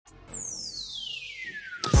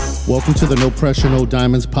Welcome to the No Pressure, No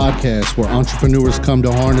Diamonds podcast, where entrepreneurs come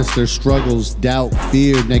to harness their struggles, doubt,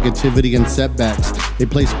 fear, negativity, and setbacks. They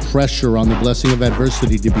place pressure on the blessing of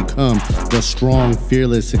adversity to become the strong,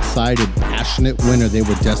 fearless, excited, passionate winner they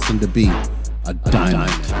were destined to be. A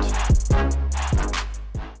diamond.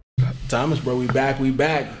 Thomas, bro, we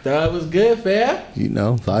back. That was good, fam. You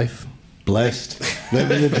know, life, blessed,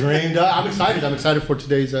 living the dream. I'm excited for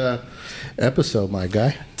today's episode, my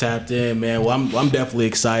guy. Tapped in, man. Well, I'm definitely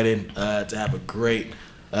excited to have a great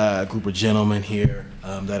group of gentlemen here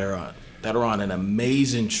that are on an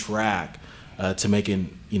amazing track to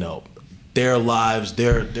making their lives,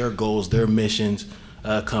 their goals, their missions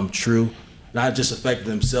come true. Not just affecting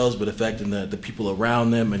themselves, but affecting the people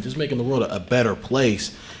around them, and just making the world a better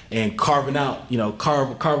place, and carving out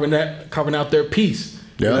their piece.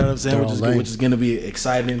 You know what I'm saying? Which is going to be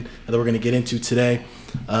exciting that we're going to get into today.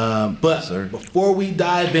 But before we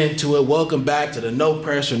dive into it, welcome back to the No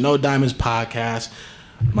Pressure, No Diamonds podcast.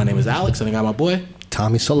 My name is Alex, and I got my boy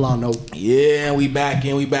Tommy Solano. Yeah, we back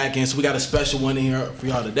in. So we got a special one in here for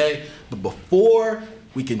y'all today. But before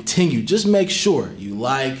we continue, just make sure you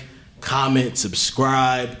like, comment,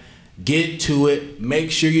 subscribe, get to it.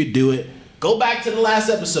 Make sure you do it. Go back to the last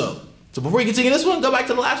episode. So before you continue this one, go back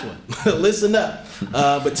to the last one. Listen up.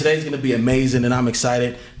 But today's going to be amazing, and I'm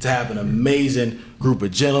excited to have an amazing group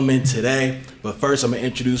of gentlemen today. But first, I'm going to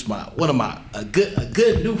introduce a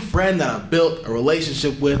good new friend that I built a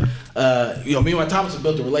relationship with. Me and my Thomas have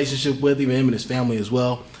built a relationship with, even him and his family as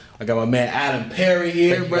well. I got my man Adam Perry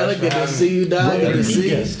here, brother. Good to see you, dog. Good to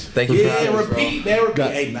see you. Thank you. Yeah, repeat.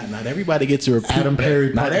 Hey, not everybody gets to repeat. Adam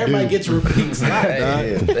Perry. Not everybody gets to repeat.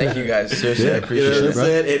 Thank you guys. Seriously, I appreciate it, bro.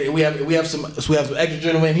 And we have some extra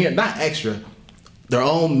gentlemen here. Not extra, their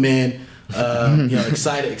own men.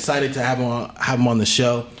 Excited to have them on the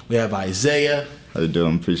show. We have Isaiah. How you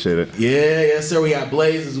doing? Appreciate it. Yeah, yes, sir. We got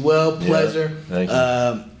Blaize as well. Pleasure. Yeah, thank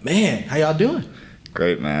you. Man, how y'all doing?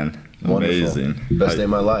 Great, man. Wonderful. Amazing. Best day of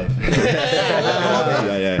my life.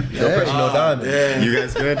 Yeah. No pressure, no diamond. Yeah. You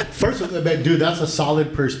guys good? First, dude, that's a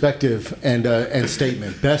solid perspective and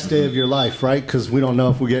statement. Best day of your life, right? Because we don't know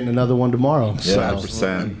if we're getting another one tomorrow. Yeah,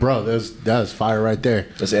 100%. Bro, that's fire right there.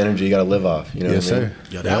 That's energy you got to live off. You know Yes, what I mean? sir.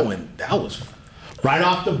 Yo, that was Right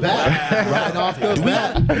off the bat. Right off the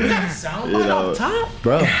bat. sound off top,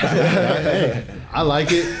 Bro, hey, I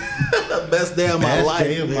like it. the best day of my Best life.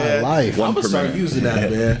 day of my man. life. I'm gonna start using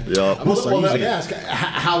that, man. Yup. Well, let me ask,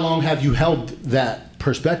 how long have you held that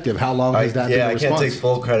perspective? How long has that been a I response? can't take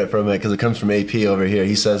full credit from it because it comes from AP over here.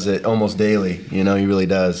 He says it almost daily. He really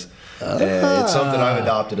does. And it's something I've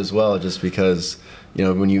adopted as well, just because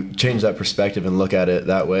when you change that perspective and look at it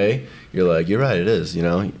that way, you're like, you're right, it is. You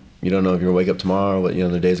don't know if you're gonna wake up tomorrow, what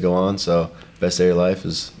the days go on. So best day of your life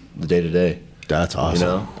is the day to day. That's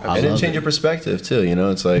awesome. And then change your perspective too.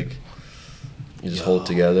 It's like you just hold it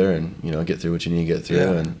together and get through what you need to get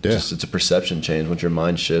through, and just it's a perception change once your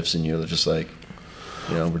mind shifts and you're just like,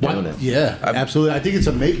 we're doing it. Yeah, absolutely. I think it's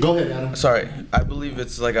amazing. Go ahead, Adam. Sorry, I believe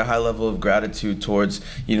it's like a high level of gratitude towards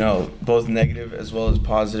both negative as well as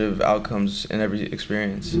positive outcomes in every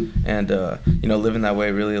experience, and living that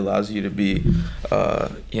way really allows you to be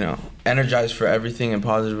energized for everything and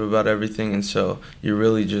positive about everything, and so you're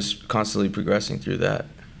really just constantly progressing through that.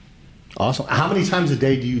 Awesome. How many times a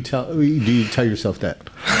day do you tell yourself that?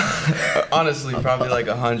 Honestly, probably like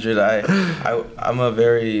 100. I'm a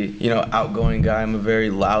very outgoing guy. I'm a very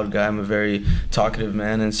loud guy. I'm a very talkative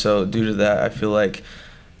man, and so due to that, I feel like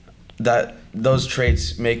that those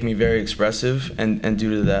traits make me very expressive, and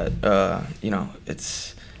due to that,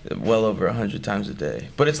 it's well over 100 times a day.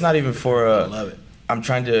 But it's not even for I love it. I'm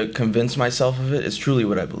trying to convince myself of it. It's truly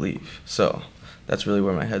what I believe. So that's really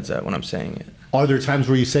where my head's at when I'm saying it. Are there times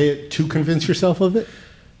where you say it to convince yourself of it?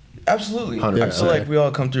 Absolutely. 100%. I feel like we all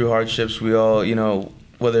come through hardships. We all,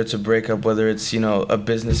 whether it's a breakup, whether it's, a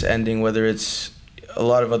business ending, whether it's a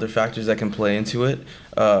lot of other factors that can play into it,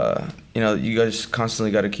 you guys constantly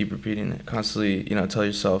got to keep repeating it. Constantly, tell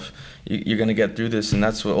yourself you're going to get through this, and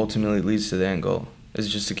that's what ultimately leads to the end goal, is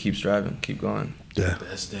just to keep striving, keep going. Yeah.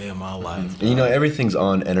 Best day of my life. And everything's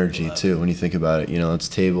on energy too. When you think about it, this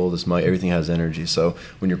table, this mic, everything has energy. So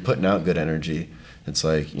when you're putting out good energy, it's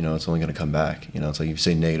like it's only going to come back. It's like if you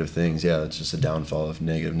say negative things, it's just a downfall of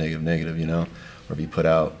negative. Or if you put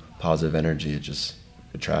out positive energy, it just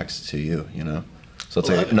attracts to you. So it's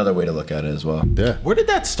like another way to look at it as well. Yeah. Where did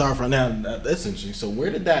that start from? Now that's interesting. So where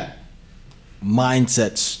did that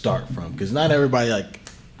mindset start from? Because not everybody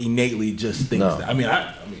innately just thinks that. I mean,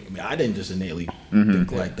 I didn't just innately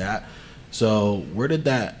think like that. So where did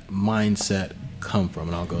that mindset come from?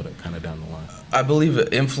 And I'll go to kind of down the line. I believe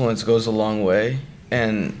influence goes a long way.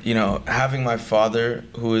 and you know, having my father,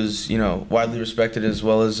 who is, you know, widely respected as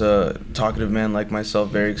well as a talkative man like myself,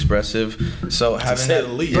 very expressive. So having that,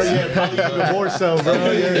 least. But yeah, probably even more so,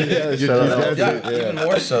 bro. even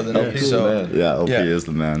more so than me. So Yeah, OP Yeah. is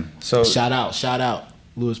the man. so Shout out,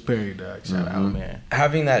 Lewis Perry, dog. Shout out, man.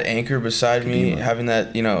 having that anchor beside me, having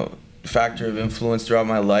that, you know, factor of influence throughout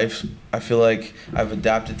my life, I feel like I've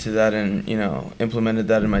adapted to that and, you know, implemented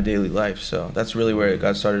that in my daily life. So that's really where it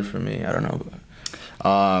got started for me. I don't know.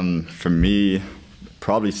 For me,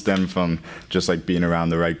 probably stemmed from just like being around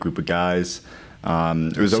the right group of guys.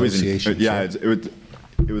 It was always,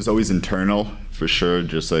 it was always internal for sure.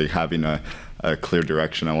 Just like having a clear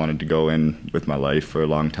direction I wanted to go in with my life for a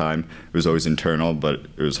long time. It was always internal, but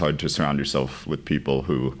it was hard to surround yourself with people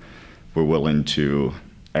who were willing to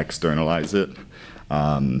externalize it.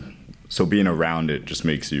 So being around it just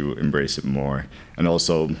makes you embrace it more. And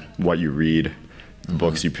also what you read, the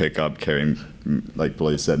books you pick up carry, like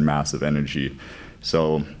Blaize said, massive energy.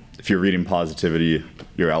 So if you're reading positivity,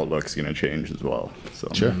 your outlook's gonna change as well. So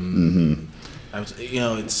Sure. You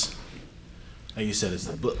know, it's like you said, it's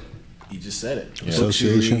the book. You just said it. Yeah.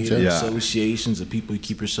 Associations, Books you read, yeah. associations, the people you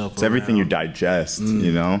keep yourself it's around. everything you digest,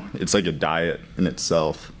 you know? It's like a diet in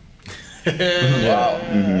itself. Wow.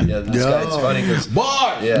 Yeah, this guy, it's funny because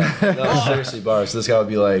Bars! yeah, no, seriously, bars. So this guy would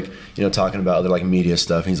be like, you know, talking about other like media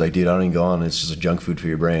stuff. And he's like, dude, I don't even go on. It's just a junk food for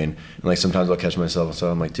your brain. And like sometimes I'll catch myself,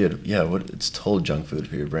 so I'm like, dude, yeah, what? It's total junk food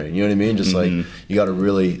for your brain. You know what I mean? Just like you got to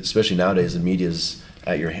really, especially nowadays, the media's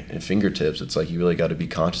at your fingertips. It's like you really got to be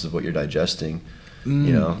conscious of what you're digesting.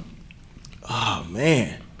 You know? Oh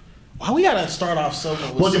man, why we gotta start off so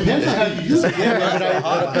much? Well, it depends on how you use it.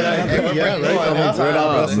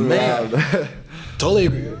 Totally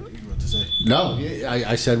agree. What you about to say? No,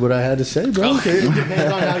 I said what I had to say, bro. It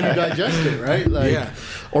depends on how you digest it, right? Like, Yeah.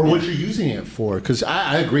 Or what you're using it for. Because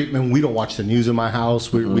I agree, man, we don't watch the news in my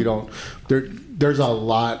house. We don't. There's a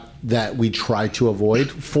lot that we try to avoid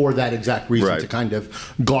for that exact reason, Right. to kind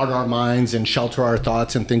of guard our minds and shelter our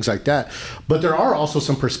thoughts and things like that. But there are also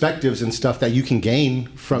some perspectives and stuff that you can gain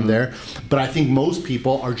from there. But I think most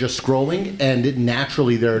people are just scrolling and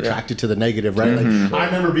naturally they're attracted to the negative, right? Like I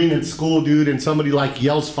remember being in school, dude, and somebody like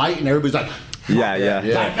yells fight and everybody's like, Yeah.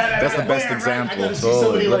 That's the best I example. gotta see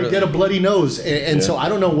somebody like get a bloody nose, and so I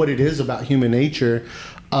don't know what it is about human nature,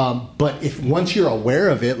 but if once you're aware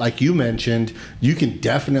of it, like you mentioned, you can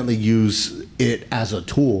definitely use it as a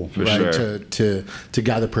tool, right? sure. To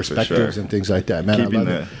gather perspectives and things like that. Man, Keeping I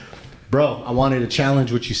love it. Bro, I wanted to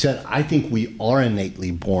challenge what you said. I think we are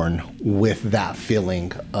innately born with that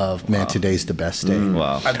feeling of, man, today's the best day.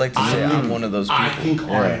 Wow. I'd like to say I'm one of those people. I think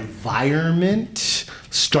our environment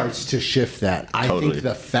starts to shift that. I Totally. think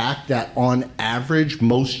the fact that on average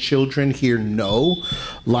most children here know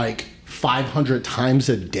like 500 times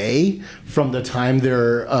a day from the time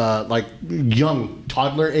they're like young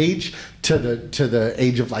toddler age to the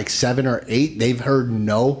age of like 7 or 8, they've heard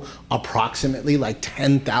no approximately like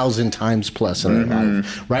 10,000 times plus in their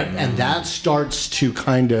life, right? And that starts to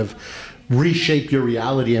kind of reshape your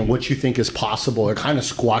reality and what you think is possible. It kind of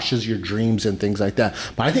squashes your dreams and things like that.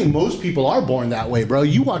 But I think most people are born that way, bro.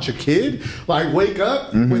 You watch a kid like wake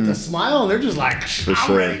up with a smile and they're just like,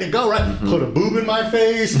 I'm ready to go, right? Put a boob in my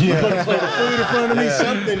face, put a plate of food in front of me,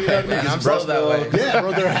 something. You know what I mean? And I'm still that way. Yeah,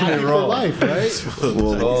 bro, they're happy for life, right?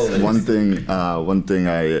 Well, one thing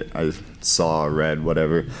I saw, read,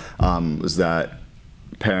 whatever, was that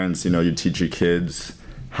parents, you know, you teach your kids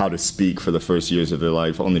how to speak for the first years of their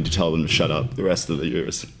life, only to tell them to shut up the rest of the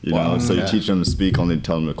years. You know, so you teach them to speak, only to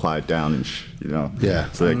tell them to quiet down, and you know. Yeah.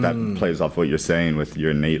 So like that plays off what you're saying with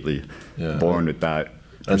you're innately born with that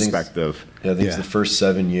perspective. I think it's the first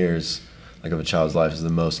 7 years like of a child's life is the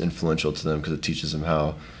most influential to them because it teaches them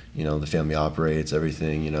how, you know, the family operates,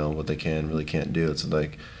 everything, you know, what they can really can't do. It's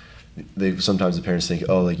like they sometimes the parents think,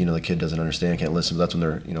 oh, like, you know, the kid doesn't understand, can't listen, but that's when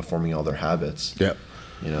they're, you know, forming all their habits. Yep.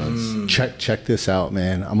 You know, it's, Check this out,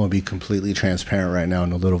 man. I'm gonna be completely transparent right now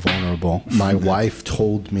and a little vulnerable. My wife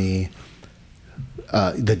told me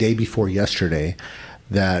the day before yesterday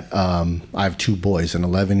that I have 2 boys, an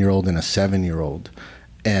 11-year-old and a 7-year-old,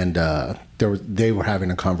 and they were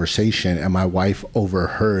having a conversation, and my wife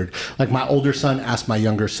overheard. Like my older son asked my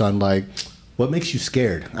younger son, like, "What makes you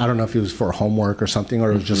scared?" I don't know if it was for homework or something,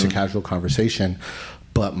 or it was just a casual conversation.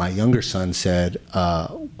 But my younger son said,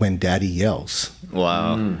 "When Daddy yells."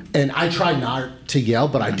 Wow. And I try not to yell,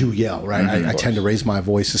 but I do yell, right? I tend to raise my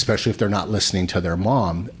voice, especially if they're not listening to their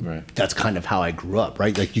mom. Right. That's kind of how I grew up,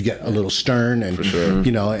 right? Like you get a little stern and,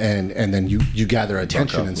 you know, and then you gather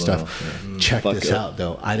attention and stuff. Check this out,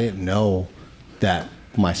 though. I didn't know that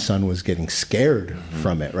my son was getting scared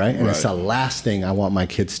from it, right? And it's the last thing I want my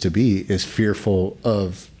kids to be, is fearful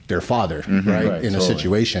of their father, right, in a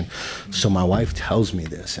situation. So my wife tells me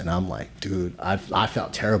this, and I'm like, dude, I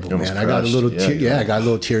felt terrible, man. I got a little, I got a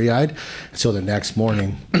little teary-eyed. So the next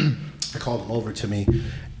morning, I called him over to me,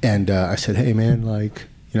 and I said, hey, man, like,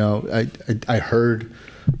 you know, I heard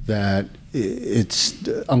that it's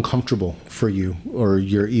uncomfortable for you, or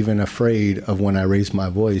you're even afraid of when I raise my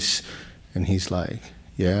voice. And he's like,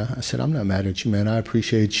 yeah. I said, I'm not mad at you, man. I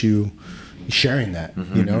appreciate you sharing that,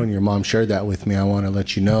 you know, and your mom shared that with me. I want to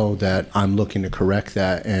let you know that I'm looking to correct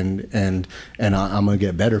that, and I'm gonna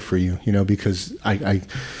get better for you, you know, because I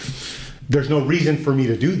there's no reason for me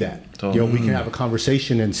to do that. You know, we can have a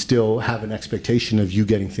conversation and still have an expectation of you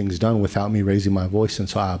getting things done without me raising my voice. And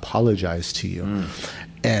so I apologize to you.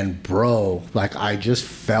 And bro, like, I just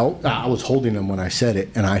felt, I was holding him when I said it,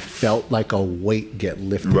 and I felt like a weight get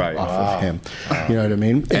lifted off of him. You know what I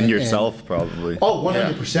mean? And yourself, probably. Oh,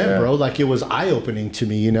 100%, bro. Like, it was eye-opening to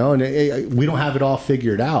me, you know, and we don't have it all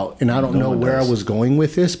figured out. And I don't know where I was going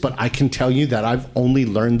with this, but I can tell you that I've only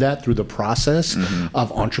learned that through the process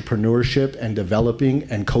of entrepreneurship and developing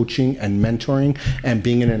and coaching and mentoring and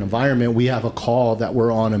being in an environment. We have a call that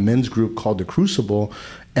we're on, a men's group called The Crucible.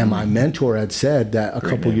 And my mentor had said that a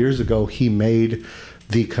couple years ago, he made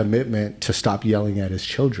the commitment to stop yelling at his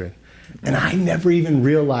children. And I never even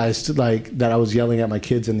realized, like, that I was yelling at my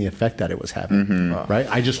kids and the effect that it was having, right?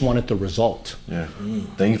 I just wanted the result. Yeah.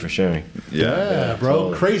 Thank you for sharing. Yeah, bro.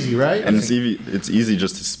 Totally. Crazy, right? And it's easy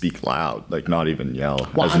just to speak loud, like, not even yell.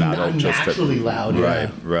 Well, as an I'm adult, just naturally loud.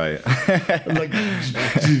 Right. Like,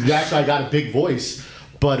 dude, that's why I got a big voice.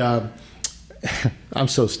 But I'm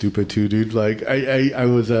so stupid too, dude. Like,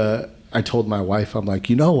 I told my wife, I'm like,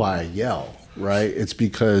 you know why I yell, right? It's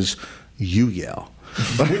because you yell.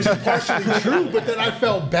 Which is partially true, but then I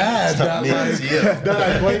felt bad that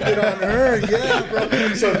I blamed it on her. Yeah,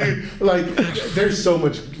 bro. So, dude, like, there's so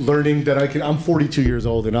much learning that I'm 42 years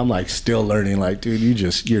old, and I'm, like, still learning. Like, dude,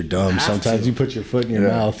 you're dumb. Sometimes you put your foot in your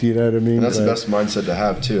mouth, you know what I mean? And that's the best mindset to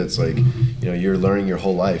have, too. It's like, you know, you're learning your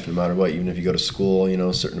whole life, no matter what. Even if you go to school, you know,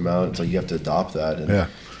 a certain amount, it's like you have to adopt that. And,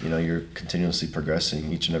 you know, you're continuously progressing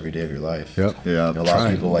each and every day of your life. Yeah. You know, a lot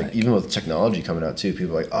of people, like, even with technology coming out, too,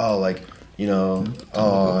 people are like, oh, like, you know,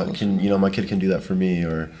 my kid can do that for me,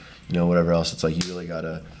 or, you know, whatever else. It's like, you really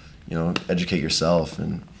gotta, you know, educate yourself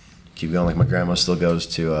and keep going. Like, my grandma still goes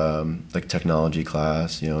to like, technology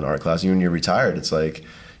class, you know, an art class. Even when you're retired, it's like,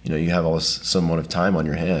 you know, you have all this somewhat of time on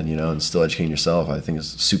your hand, you know, and still educating yourself. I think is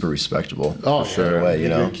super respectable. Oh, sure. Way, you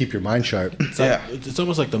know, keep your mind sharp. It's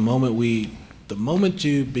almost like the moment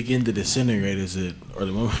you begin to disintegrate, or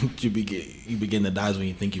the moment you begin to die is when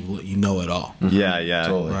you think you know it all. Yeah,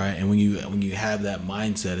 totally. Right, and when you have that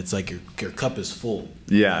mindset, it's like your cup is full.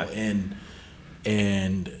 Yeah, you know?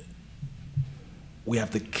 and we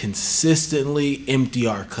have to consistently empty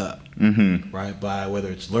our cup, right? By whether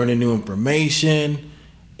it's learning new information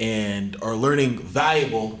or learning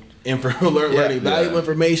valuable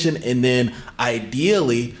information, and then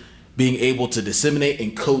ideally being able to disseminate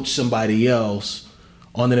and coach somebody else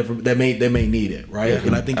on that may need it, right?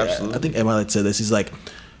 And I think Emma had said this. He's like,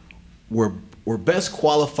 we're best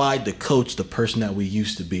qualified to coach the person that we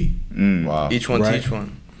used to be. Wow. Each one teach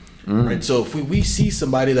one. Right. So if we see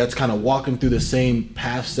somebody that's kind of walking through the same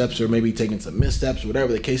path steps, or maybe taking some missteps,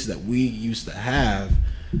 whatever the case is that we used to have,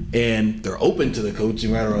 and they're open to the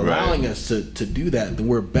coaching, right, or allowing us to do that, then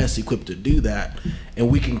we're best equipped to do that. And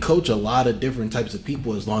we can coach a lot of different types of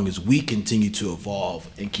people as long as we continue to evolve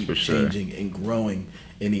and keep changing and growing,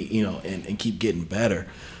 and, you know, and keep getting better.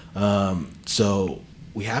 So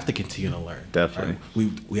we have to continue to learn. Definitely.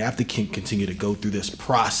 Right? We have to continue to go through this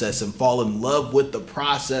process and fall in love with the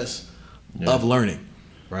process of learning.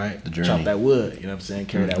 Right? The journey. Chop that wood, you know what I'm saying?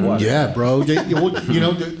 Carry that water. Yeah, bro. You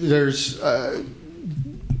know, there's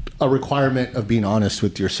a requirement of being honest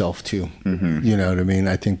with yourself too. You know what I mean?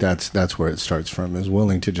 I think that's where it starts from, is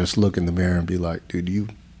willing to just look in the mirror and be like, dude, you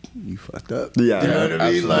fucked up. Yeah, you know what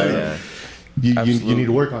I mean? Like, you need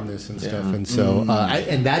to work on this and stuff. And so,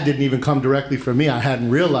 and that didn't even come directly from me. I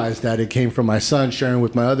hadn't realized that. It came from my son sharing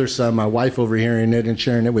with my other son, my wife overhearing it and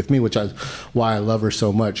sharing it with me, which is why I love her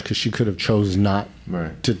so much, because she could have chose not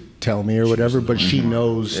to tell me or whatever, but she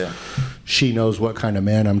knows, she knows what kind of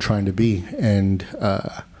man I'm trying to be, and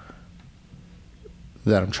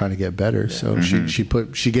that I'm trying to get better. So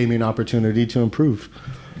she gave me an opportunity to improve.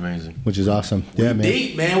 Amazing. Which is awesome. Yeah, man.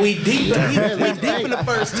 Deep, man. We deep. We deep in the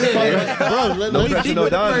first 10 minutes. Bro, we deep in the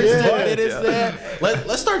first 10 minutes there.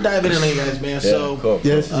 Let's start diving in, guys, man. So,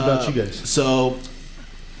 this is about you guys. So,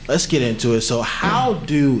 let's get into it. So, how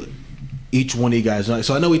do each one of you guys know?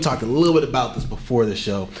 So I know we talked a little bit about this before the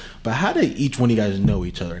show, but how did each one of you guys know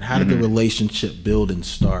each other, and how did the relationship build and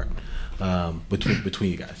start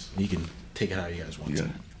between you guys? You can take it how you guys want to.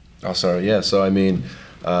 I'll start. Yeah. So I mean,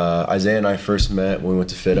 Isaiah and I first met when we went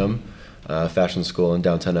to FITM, fashion school in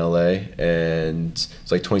downtown LA, and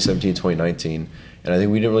it's like 2017, 2019. And I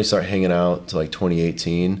think we didn't really start hanging out till like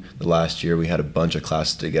 2018. The last year we had a bunch of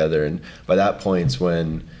classes together, and by that point it's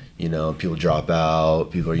when, you know, people drop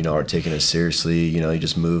out, people, you know, aren't taking it seriously. You know, you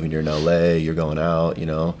just move and you're in LA, you're going out, you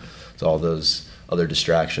know, it's all those other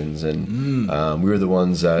distractions. And we were the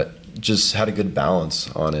ones that just had a good balance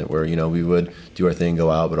on it, where, you know, we would do our thing,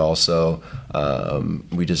 go out, but also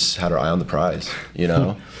we just had our eye on the prize, you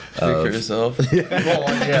know. Speak for yourself. I mean,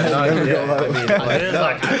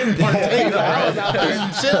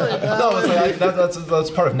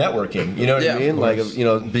 that's part of networking. You know what I mean? Like, you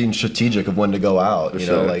know, being strategic of when to go out. You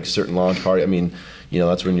know, like certain launch party. I mean, you know,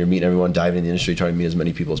 that's when you're meeting everyone, diving in the industry, trying to meet as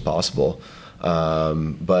many people as possible.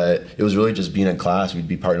 But it was really just being in class. We'd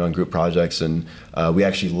be partnering on group projects, and we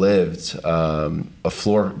actually lived a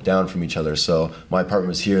floor down from each other. So my apartment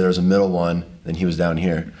was here. There was a middle one, then he was down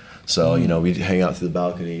here. So, you know, we'd hang out through the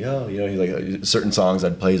balcony. Oh, you know, he's like, certain songs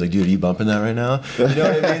I'd play. He's like, dude, are you bumping that right now? You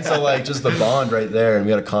know what I mean? So, like, just the bond right there. And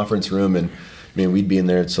we had a conference room, and I mean, we'd be in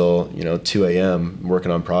there until, you know, 2 a.m. working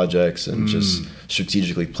on projects and just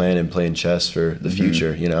strategically planning, playing chess for the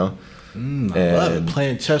future, you know? I love it,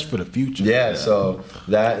 playing chess for the future. Yeah, so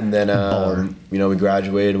that, and then, you know, we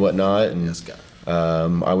graduated and whatnot. And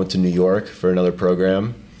I went to New York for another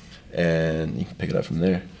program, and you can pick it up from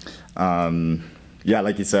there. Yeah,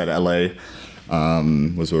 like you said, LA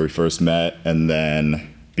was where we first met, and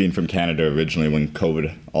then being from Canada originally, when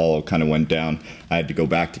COVID all kind of went down, I had to go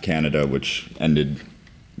back to Canada, which ended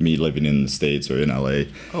me living in the States or in LA.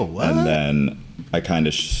 Oh, what? And then I kind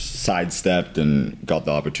of sidestepped and got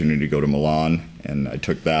the opportunity to go to Milan, and I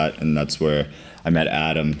took that, and that's where I met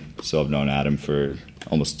Adam. So I've known Adam for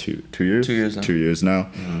almost two years? 2 years now. 2 years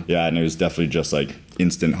now. Yeah, and it was definitely just like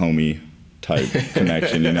instant homie type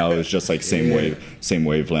connection, you know. It was just like same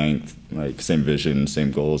wavelength, like same vision,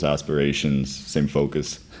 same goals, aspirations, same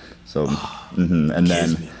focus. So and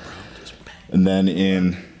then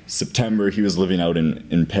in September he was living out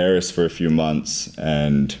in Paris for a few months,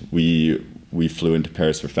 and we flew into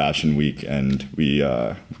Paris for Fashion Week, and we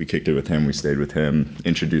kicked it with him. We stayed with him,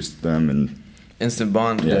 introduced them, and instant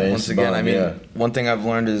bond. Once again, I mean, one thing I've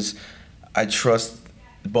learned is I trust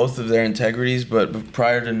both of their integrities, but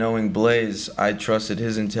prior to knowing Blaize, I trusted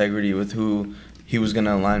his integrity with who he was going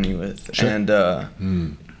to align me with. Sure. And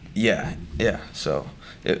so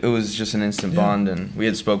it was just an instant bond, and we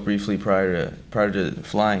had spoke briefly prior to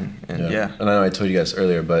flying, and And I know I told you guys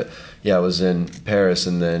earlier, but I was in Paris,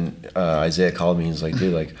 and then Isaiah called me. He's like,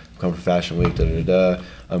 dude, like, I'm coming for Fashion Week,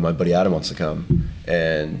 my buddy Adam wants to come,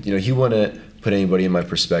 and, you know, he wouldn't put anybody in my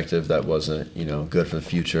perspective that wasn't, you know, good for the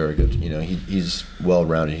future or good, you know, he's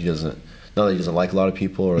well-rounded. He doesn't, not that he doesn't like a lot of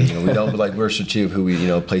people, or, you know, we don't, but like, we're strategic who we, you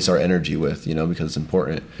know, place our energy with, you know, because it's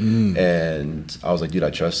important. And I was like, dude,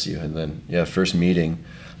 I trust you. And then, first meeting,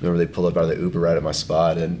 I remember they pulled up out of the Uber right at my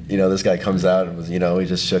spot, and, you know, this guy comes out and was, you know, he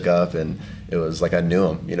just shook up, and it was like I knew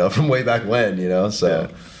him, you know, from way back when, you know,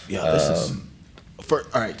 so. This is, all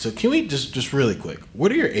right, so can we just really quick,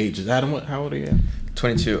 what are your ages? Adam, how old are you?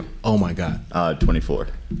 22. Oh my God. 24.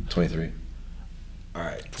 23. All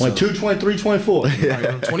right. 22, 23, 24.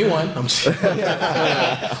 I'm 21. I'm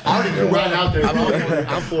I already grew right out there.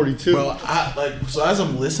 I'm 42. Bro, so as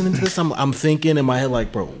I'm listening to this, I'm thinking in my head,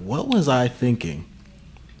 like, bro, what was I thinking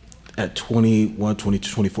at 21,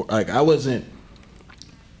 22, 24? Like, I wasn't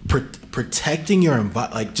protecting your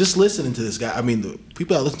environment. Like, just listening to this guy. I mean, the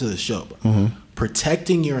people that listen to this show,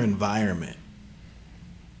 protecting your environment.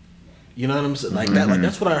 You know what I'm saying? Like that. Like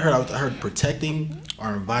that's what I heard. I heard protecting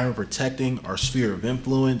our environment, protecting our sphere of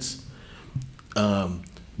influence,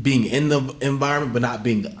 being in the environment but not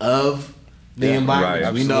being of the environment.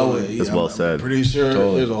 Right, we know, that's well said. Producer,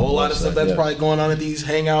 there's a whole lot of stuff that's probably going on at these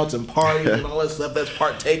hangouts and parties and all that stuff that's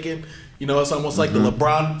partaken. You know, it's almost like the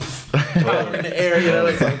LeBron in the air. You know,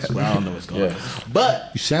 it's like, I don't know what's going on.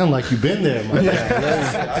 But you sound like you've been there, my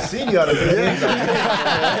guy. I seen you out of there.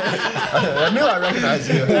 I knew I recognized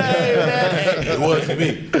you. It wasn't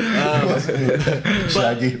me.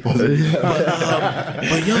 Shaggy.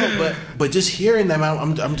 But just hearing them,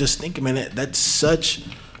 I'm just thinking, man, that's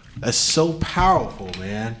so powerful,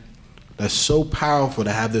 man. That's so powerful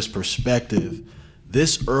to have this perspective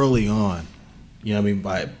this early on. You know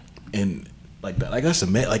what I mean? And like that. Like that's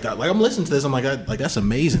amazing. Like I'm listening to this. I'm like that's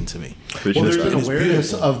amazing to me. Well, there's an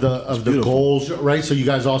awareness of the goals, right? So you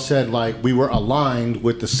guys all said like we were aligned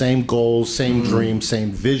with the same goals, same dream,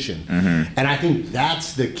 same vision, and I think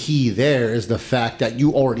that's the key. There is the fact that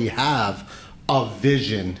you already have a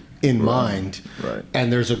vision in mind,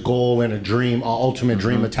 and there's a goal and a dream, an ultimate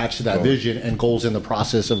dream attached to that vision, and goals in the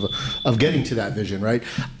process of getting to that vision, right?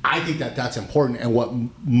 I think that that's important, and what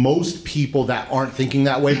most people that aren't thinking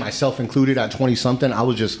that way, myself included, at 20 something, I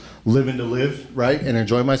was just living to live, right, and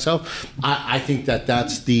enjoy myself. I think that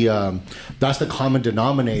that's the common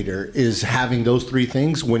denominator, is having those three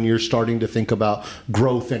things when you're starting to think about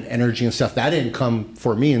growth and energy and stuff. That didn't come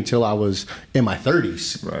for me until I was in my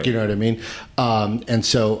 30s. Right. You know what I mean? And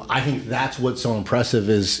so I think that's what's so impressive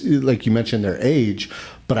is, like you mentioned, their age,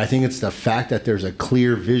 but I think it's the fact that there's a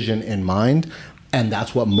clear vision in mind. And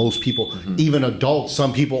that's what most people, even adults,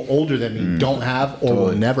 some people older than me don't have or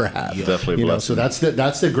will never have. Yeah. Definitely, you know. So that's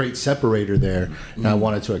the great separator there. And I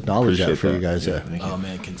wanted to acknowledge that for you guys. Yeah. Oh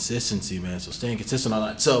man, consistency, man. So staying consistent on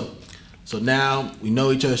that. So now we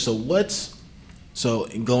know each other. So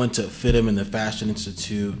in going to FITM and the Fashion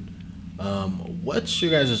Institute, what's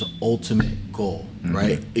your guys' ultimate goal,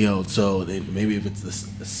 right? You know, so maybe if it's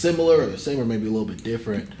similar or the same or maybe a little bit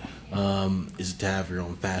different. Is it to have your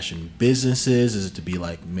own fashion businesses? Is it to be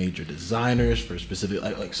like major designers for specific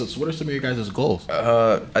like so what are some of your guys' goals?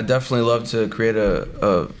 I definitely love to create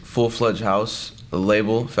a full-fledged house, a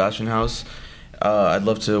label, fashion house. I'd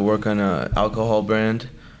love to work on an alcohol brand,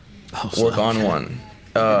 work on one.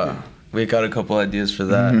 We got a couple ideas for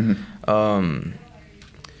that.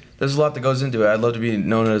 There's a lot that goes into it. I'd love to be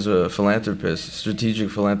known as a philanthropist, strategic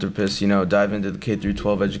philanthropist, you know, dive into the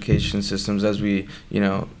K-12 education systems as we, you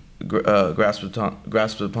know, grasped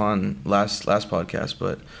upon last podcast,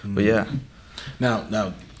 but yeah.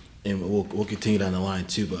 Now, and we'll continue down the line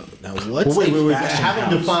too. But now, what's wait, fashion haven't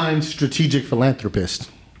house? defined strategic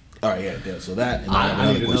philanthropist. All right, yeah. So that and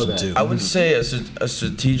I need to know that too. I would say a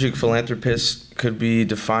strategic philanthropist could be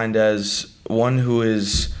defined as one who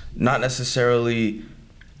is not necessarily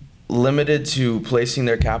limited to placing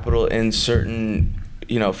their capital in certain,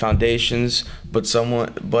 you know, foundations, but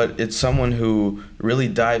it's someone who really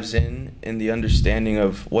dives in the understanding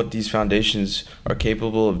of what these foundations are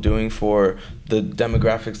capable of doing for the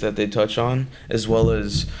demographics that they touch on, as well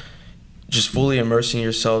as just fully immersing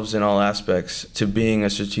yourselves in all aspects to being a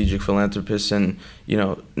strategic philanthropist, and, you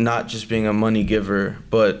know, not just being a money giver,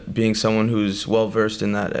 but being someone who's well versed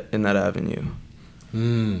in that avenue.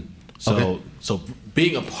 So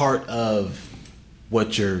being a part of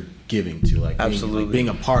what you're giving to, like absolutely being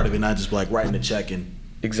a part of it, not just like writing a check and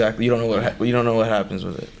exactly. You don't know what happens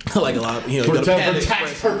with it. like a lot of, you know, for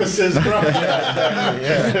tax purposes, bro.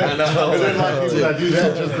 I know. There's a lot of people that do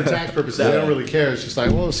that just for tax purposes. They don't really care. It's just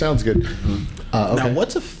like, well, it sounds good. Okay. Now,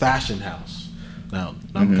 what's a fashion house? Now,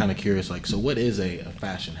 I'm kind of curious. Like, so what is a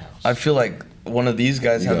fashion house? I feel like one of these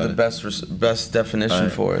guys have the best definition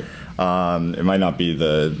for it. It might not be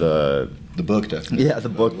the book definition. Yeah, the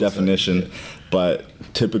book definition. But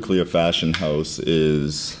typically a fashion house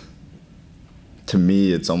is, to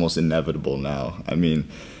me, it's almost inevitable now. I mean,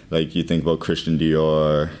 like you think about Christian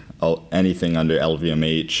Dior, anything under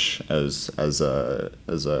LVMH as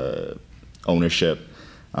a ownership,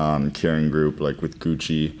 Kering Group, like with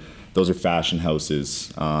Gucci. Those are fashion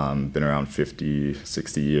houses, been around 50,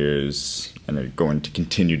 60 years, and they're going to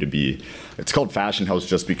continue to be. It's called fashion house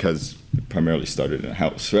just because it primarily started in a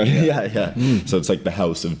house, right? Yeah. So it's like the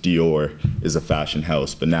house of Dior is a fashion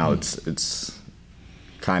house, but now it's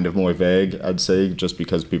kind of more vague, I'd say, just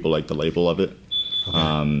because people like the label of it.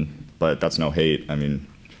 Okay. But that's no hate. I mean,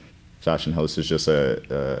 fashion house is just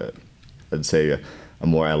I'd say a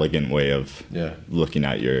more elegant way of looking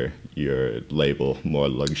at your label, more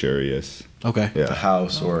luxurious. Okay. Yeah. A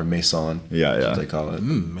house or a maison. Yeah. That's what they call it.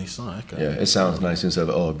 Maison. Okay. Yeah, it sounds nice instead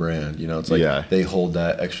of a brand. You know, it's like they hold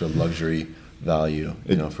that extra luxury value.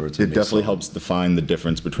 You know, for it definitely helps define the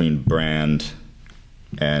difference between brand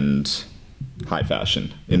and high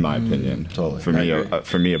fashion, in my opinion. Totally.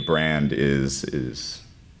 For me, a brand is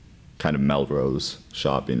kind of Melrose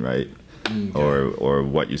shopping, right? Okay. Or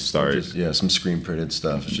what you start. Just, some screen printed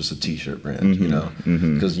stuff. It's just a T-shirt brand, you know,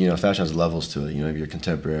 because you know fashion has levels to it. You know, if you're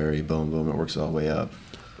contemporary, boom, it works all the way up.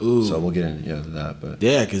 Ooh. So we'll get into that, but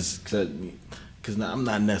because I'm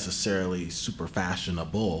not necessarily super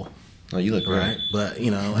fashionable. Oh, you look great, but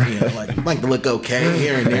you know, like to look okay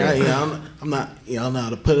here and there. You know, I'm not, you know, I know how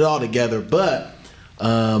to put it all together. But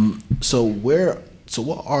so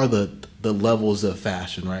what are the levels of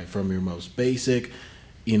fashion, right? From your most basic,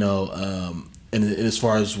 you know, and as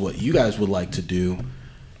far as what you guys would like to do,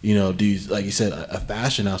 You know, do you, like you said, a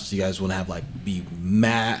fashion house? Do you guys want to have like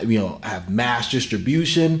have mass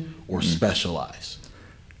distribution or specialize?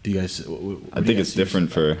 Do you guys? I think it's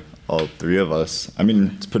different for all three of us. I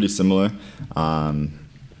mean, it's pretty similar,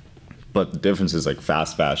 but the difference is like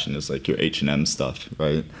fast fashion is like your H&M stuff,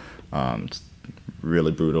 right? It's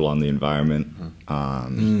really brutal on the environment.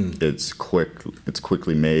 It's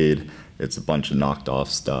quickly made. It's a bunch of knocked off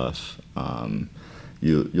stuff.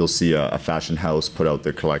 You'll see a fashion house put out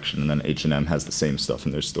their collection, and then H&M has the same stuff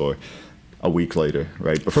in their store a week later,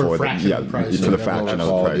 right? For the fraction of the price. For the fraction of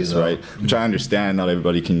the price, right? Which I understand. Not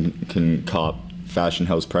everybody can cop fashion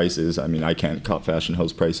house prices. I mean, I can't cop fashion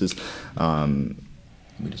house prices.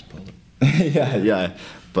 We just pulled it. yeah.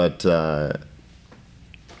 But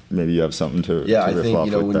maybe you have something to I riff think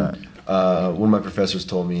off with that. One of my professors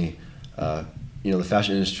told me, the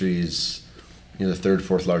fashion industry is the third,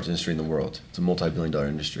 fourth largest industry in the world. It's a multi-billion-dollar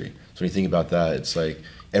industry. So when you think about that, it's like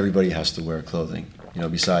everybody has to wear clothing.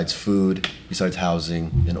 Besides food, besides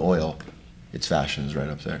housing and oil, it's fashion is right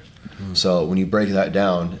up there. So when you break that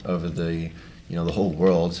down over the whole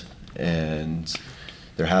world, and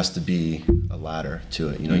there has to be a ladder to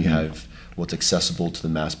it. You have what's accessible to the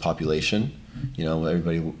mass population, what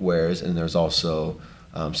everybody wears, and there's also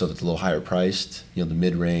stuff that's a little higher priced, the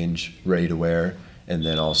mid-range, ready to wear, and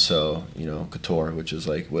then also, couture, which is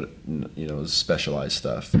like what, is specialized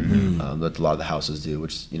stuff that a lot of the houses do,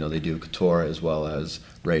 which, they do couture as well as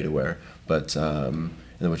ready to wear, but,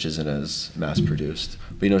 which isn't as mass produced.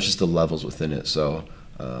 But, it's just the levels within it. So,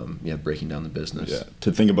 breaking down the business. Yeah.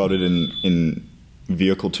 To think about it in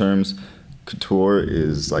vehicle terms, couture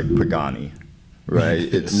is like Pagani, right?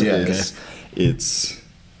 It's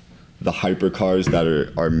the hypercars that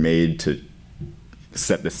are made to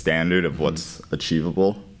set the standard of what's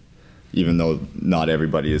achievable, even though not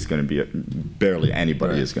everybody is going to be, barely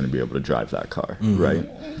anybody is going to be able to drive that car, right?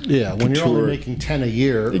 Yeah, when you're only making 10 a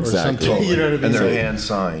year or something, you know what I mean? And they're hand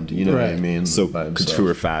signed, you know what I mean? So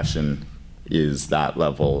couture fashion is that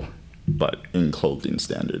level, but in clothing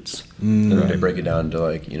standards. And then they break it down to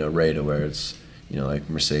like, ready to wear, it's, like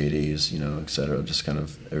Mercedes, et cetera, just kind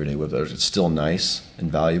of everyday whip. It's still nice and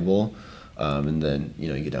valuable. And then,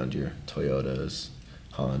 you get down to your Toyotas,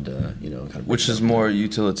 Honda, kind of. Which is more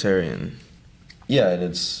utilitarian. Yeah, and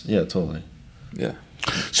it's, totally. Yeah.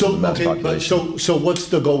 So, so what's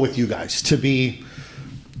the goal with you guys? To be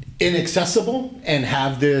inaccessible and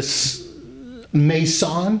have this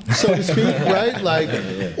Maison, so to speak, right? Like,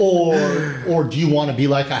 or do you want to be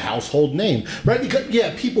like a household name, right? Because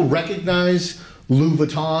people recognize Louis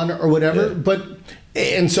Vuitton or whatever,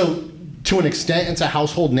 and so to an extent it's a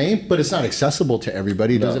household name, but it's not accessible to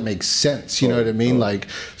everybody. It doesn't make sense, you know what I mean? Like,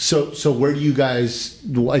 so where do you guys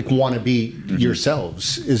like want to be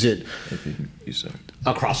yourselves? Is it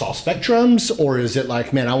across all spectrums, or is it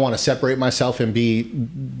like, man, I want to separate myself and be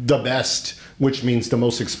the best, which means the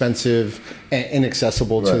most expensive and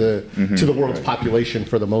inaccessible to the world's population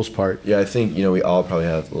for the most part? Yeah, I think we all probably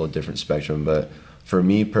have a little different spectrum, but for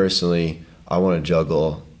me personally, I want to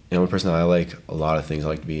juggle. Personally, I like a lot of things. I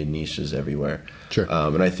like to be in niches everywhere. Sure.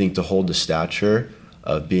 And I think to hold the stature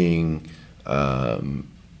of being, to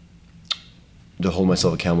hold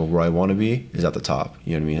myself accountable where I want to be is at the top.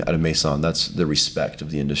 You know what I mean? At a Maison, that's the respect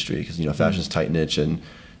of the industry, because fashion's tight niche, and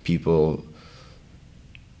people,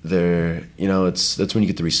 that's when you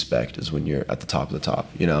get the respect, is when you're at the top of the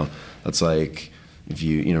top. That's like if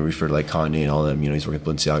you refer to like Kanye and all them. He's working at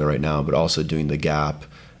Balenciaga right now, but also doing the Gap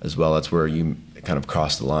as well. That's where you kind of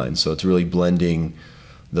cross the line. So it's really blending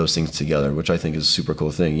those things together, which I think is a super cool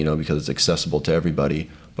thing, because it's accessible to everybody,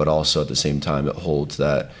 but also at the same time it holds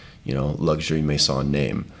that, luxury Maison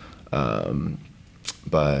name.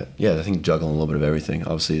 But yeah, I think juggling a little bit of everything.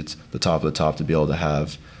 Obviously it's the top of the top to be able to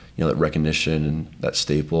have, that recognition and that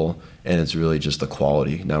staple, and it's really just the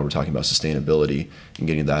quality. Now we're talking about sustainability and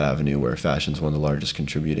getting that avenue where fashion is one of the largest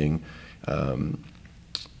contributing,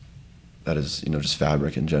 that is, just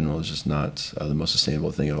fabric in general is just not the most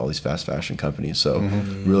sustainable thing of all these fast fashion companies. So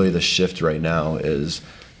really the shift right now is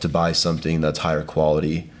to buy something that's higher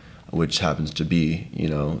quality, which happens to be,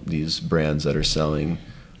 these brands that are selling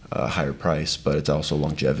a higher price, but it's also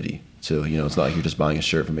longevity too. It's not like you're just buying a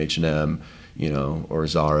shirt from H&M, or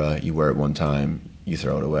Zara, you wear it one time, you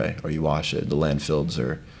throw it away, or you wash it. The landfills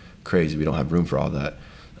are crazy. We don't have room for all that.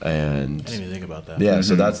 And I didn't even think about that. Yeah,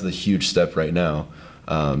 so that's the huge step right now.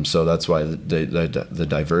 So that's why the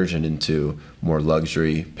diversion into more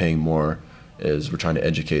luxury, paying more, is we're trying to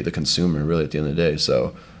educate the consumer really at the end of the day.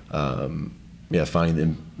 So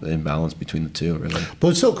finding the imbalance between the two really. But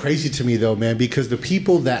it's so crazy to me though, man, because the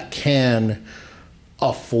people that can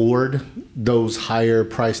afford those higher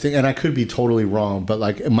price things. And I could be totally wrong, but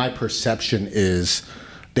like my perception is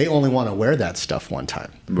they only want to wear that stuff one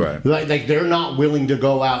time. Right. Like they're not willing to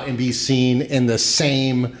go out and be seen in the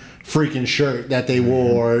same freaking shirt that they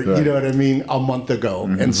wore, Right. you know what I mean, a month ago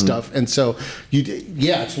and stuff. And so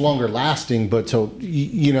it's longer lasting, but so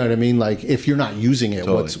you know what I mean? Like if you're not using it,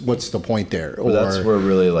 Totally. what's the point there? But that's where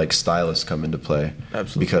really like stylists come into play.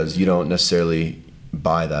 Absolutely. Because you don't necessarily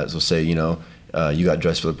buy that. So say, you know, you got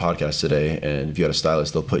dressed for the podcast today, and if you had a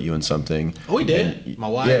stylist, they'll put you in something. Oh, we did. My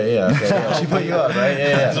wife. Yeah. Okay, yeah. She put you up, right?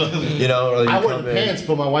 Yeah. You know, or you I wear come in- pants,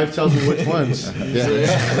 but my wife tells me which ones.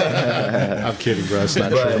 Yeah. I'm kidding, bro. It's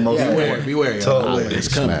not But, true. yeah, Beware. Totally. It's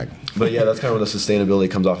coming. But yeah, that's kind of where the sustainability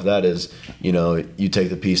comes off of that is, you know, you take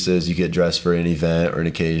the pieces, you get dressed for an event or an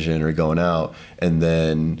occasion or going out, and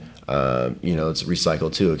then, you know, it's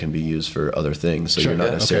recycled too. It can be used for other things. So Sure, you're not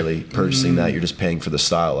yeah, necessarily purchasing that. You're just paying for the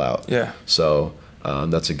style out. Yeah. So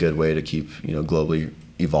that's a good way to keep, you know, globally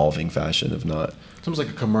evolving fashion, if not. It's almost like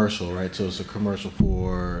a commercial, right? So it's a commercial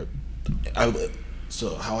for.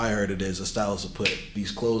 So how I heard it is a stylist will put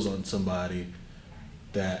these clothes on somebody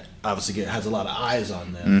that obviously has a lot of eyes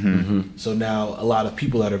on them. So now a lot of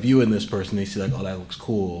people that are viewing this person, they see like, oh, that looks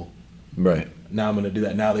cool. Right. Now I'm gonna do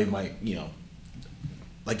that. Now they might, you know,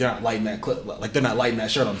 like they're not lighting that clip, like they're not lighting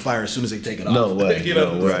that shirt on fire as soon as they take it off. No way. You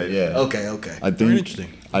know? No way. Right. Yeah. Okay. I think, Very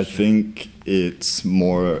interesting. I think it's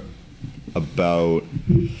more about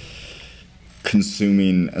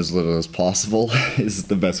consuming as little as possible is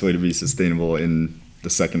the best way to be sustainable in the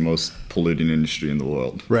second most polluting industry in the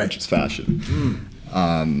world, Right. which is fashion.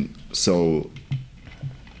 So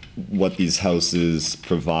what these houses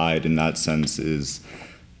provide in that sense is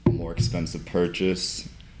a more expensive purchase.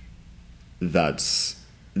 That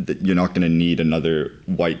you're not going to need another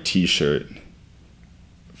white t-shirt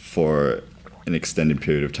for an extended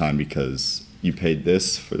period of time because you paid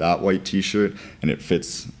this for that white t-shirt and it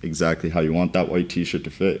fits exactly how you want that white t-shirt to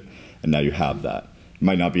fit, and now you have that. It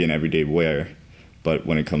might not be an everyday wear, but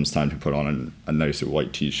when it comes time to put on a nicer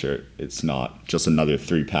white t-shirt, it's not just another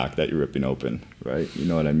 3-pack that you're ripping open, right? You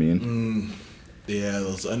know what I mean? Yeah,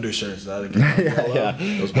 those undershirts. Yeah.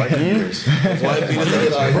 Those white beaters. White beaters.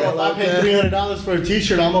 Bro, if I pay $300 for a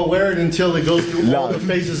t-shirt, I'm gonna wear it until it goes through all the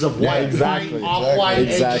phases of white, exactly, white, off-white,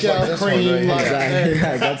 exactly. eggshell, Like this one cream. right here. like-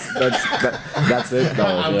 Yeah, that's it though.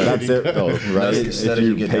 I'm That's kidding. it though, right? Instead If of you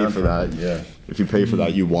you get pay down for for that, that, yeah. if you pay for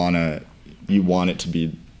that, you want it to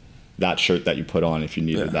be that shirt that you put on if you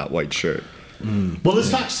needed that white shirt. Well,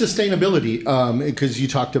 let's talk sustainability because you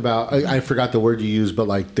talked about I forgot the word you used, but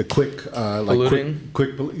like the quick, like Polluting?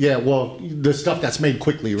 quick, yeah. Well, the stuff that's made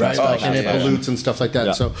quickly, right? Oh, Like, and it yeah. pollutes and stuff like that.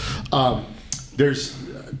 Yeah. So there's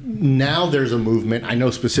a movement. I know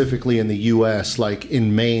specifically in the U.S., like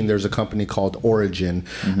in Maine, there's a company called Origin,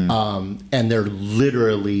 and they're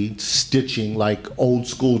literally stitching like old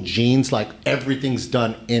school jeans. Like everything's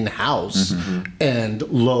done in house and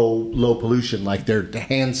low pollution. Like they're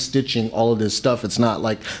hand stitching all of this stuff. It's not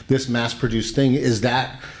like this mass produced thing. Is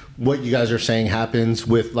that what you guys are saying happens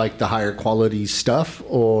with like the higher quality stuff,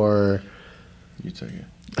 or? You take it.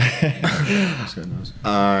 That's good news.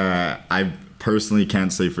 I personally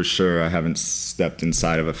can't say for sure. I haven't stepped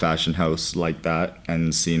inside of a fashion house like that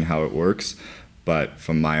and seen how it works. But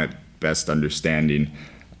from my best understanding,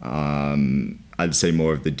 I'd say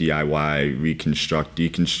more of the DIY reconstruct,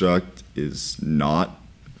 deconstruct is not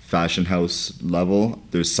fashion house level.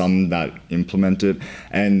 There's some that implement it.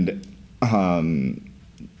 And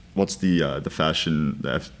what's the fashion,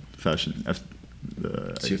 the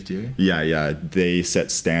CFDA? Yeah, they set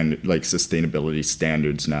sustainability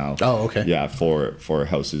standards now. Oh, okay. Yeah, for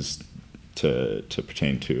houses to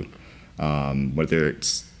pertain to, whether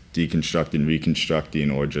it's deconstructing,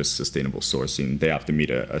 reconstructing, or just sustainable sourcing, they have to meet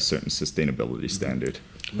a certain sustainability standard.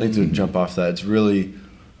 I think to jump off that, it's really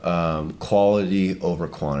quality over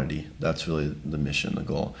quantity. That's really the mission, the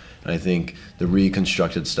goal. And I think the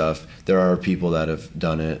reconstructed stuff, there are people that have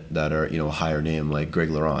done it that are, you know, a higher name, like Greg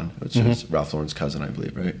Laurent, which is Ralph Lauren's cousin, I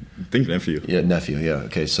believe, right? I think nephew. Yeah, nephew, yeah.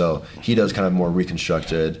 Okay, so he does kind of more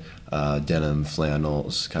reconstructed denim,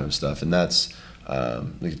 flannels kind of stuff. And that's, to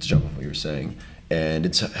jump off what you were saying, and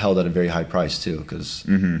it's held at a very high price too, because,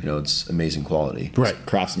 you know, it's amazing quality. Right.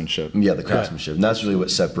 Craftsmanship. Yeah, the craftsmanship. And that's really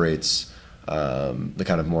what separates the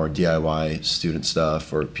kind of more DIY student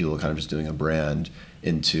stuff, or people kind of just doing a brand,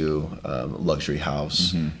 into luxury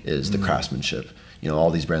house is the craftsmanship. You know, all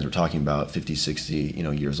these brands we're talking about, 50, 60, you know,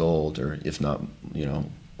 years old, or if not, you know,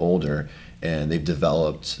 older, and they've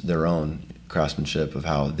developed their own craftsmanship of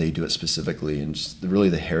how they do it specifically, and just really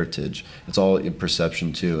the heritage. It's all in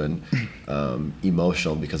perception too, and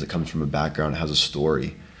emotional, because it comes from a background, it has a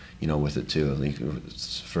story. with it too. Like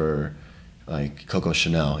for like Coco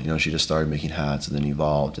Chanel, she just started making hats and then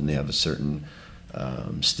evolved, and they have a certain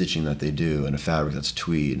stitching that they do and a fabric that's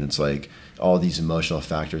tweed, and it's like all these emotional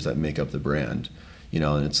factors that make up the brand,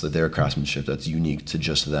 and it's their craftsmanship that's unique to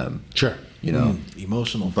just them. Sure.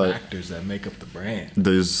 Emotional factors that make up the brand. I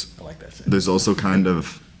like that. There's also kind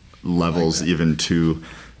of levels even to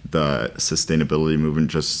the sustainability movement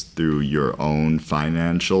just through your own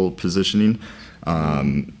financial positioning.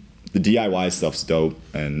 The DIY stuff's dope,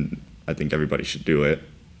 and I think everybody should do it.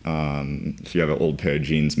 If you have an old pair of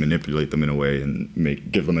jeans, manipulate them in a way and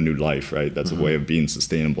give them a new life, right? That's a way of being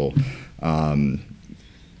sustainable. I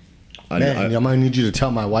might need you to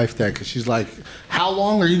tell my wife that, because she's like, how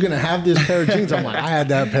long are you going to have this pair of jeans? I'm like, I had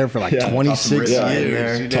that pair for like 26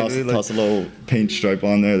 years. Toss a little paint stripe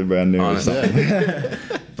on there, the brand new or something.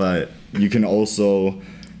 But you can also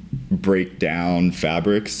break down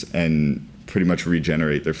fabrics and pretty much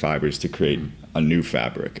regenerate their fibers to create a new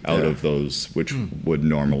fabric out of those which would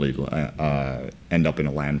normally end up in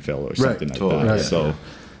a landfill or something like that. Right. So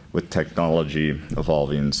with technology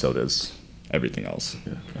evolving, so does everything else.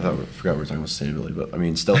 Yeah. I forgot we were talking about sustainability, but I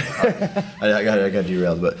mean, Stella I got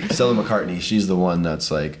derailed, but Stella McCartney, she's the one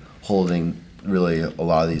that's like holding really a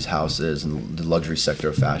lot of these houses and the luxury sector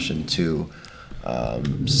of fashion to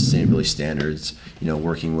sustainability standards,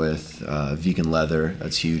 working with vegan leather,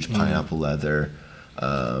 that's huge, pineapple leather.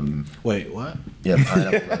 Wait, what? Yeah,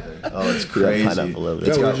 pineapple leather. Oh, it's crazy. Pineapple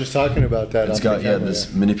leather. We were just talking about that. It's got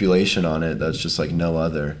this manipulation on it that's just like no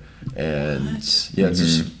other. And it's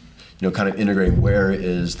just, kind of integrating where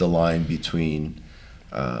is the line between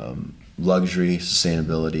luxury,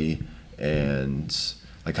 sustainability, and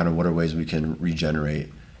like kind of what are ways we can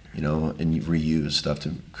regenerate, and reuse stuff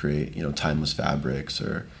to create, timeless fabrics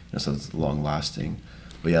or something that's long lasting.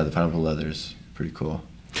 But yeah, the pineapple leather is pretty cool.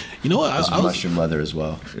 You know what? I mushroom leather as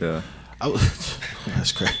well. Yeah.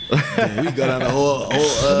 That's great. Man, we got on a whole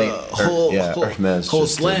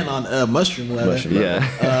slant on mushroom leather.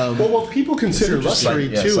 Yeah. Well, what people consider luxury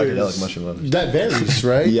too is mushroom leather. That varies,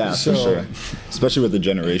 right? Yeah, for sure. Especially with the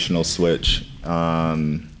generational switch,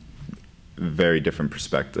 very different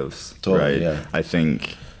perspectives, right? Yeah. I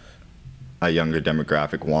think a younger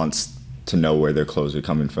demographic wants to know where their clothes are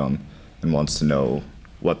coming from and wants to know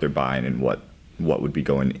what they're buying and what would be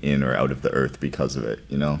going in or out of the earth because of it,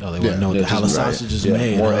 Oh, they want to know how the sausage is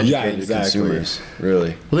made. More educated consumers,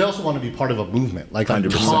 really. Well, they also want to be part of a movement. Like 100%.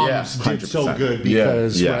 Tom's did so good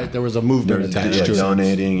because there was a movement attached to it.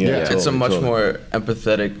 Donating, It's a much more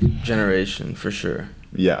empathetic generation, for sure.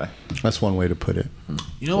 Yeah. That's one way to put it.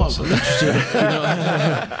 You know what? I'm interested.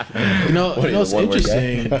 What's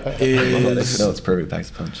interesting is no, it's perfect. Packs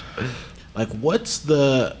a punch. Like, what's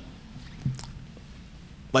the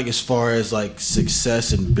as far as like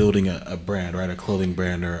success in building a brand, right? A clothing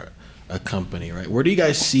brand or a company, right? Where do you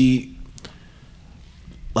guys see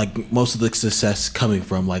like most of the success coming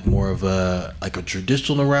from? Like more of a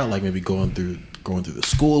traditional route, like maybe going through the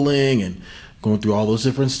schooling and going through all those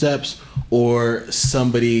different steps, or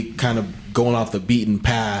somebody kind of going off the beaten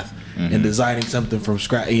path and designing something from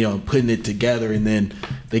scratch, putting it together, and then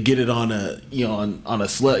they get it on a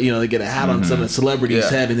they get a hat on some celebrity's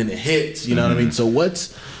head, and then it hits. You know what I mean? So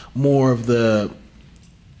what's more of the,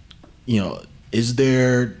 is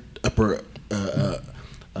there I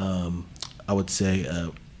would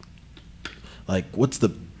say, like, what's the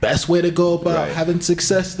best way to go about having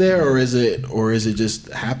success there, or is it just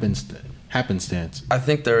happenstance? I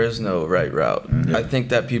think there is no right route. I think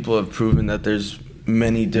that people have proven that there's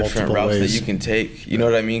many different routes that you can take. You know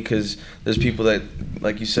what I mean? Because there's people that,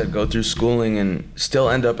 like you said, go through schooling and still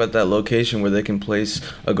end up at that location where they can place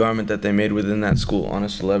a garment that they made within that school on a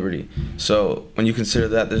celebrity. So when you consider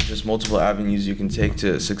that, there's just multiple avenues you can take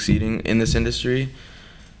to succeeding in this industry.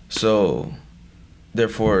 So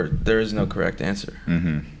therefore, there is no correct answer.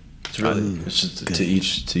 It's really it's just to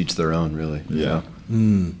each their own, really. Yeah.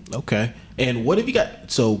 Okay. And what have you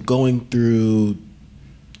got? So going through,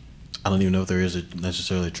 I don't even know if there is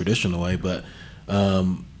necessarily a traditional way, but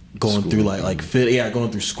going through like fit, going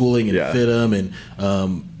through schooling and FITM and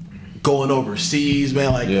going overseas,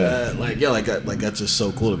 man, like that's just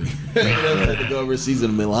so cool to me. To go overseas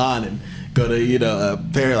in Milan and go to a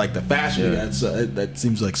pair like the fashion. That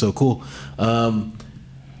seems like so cool.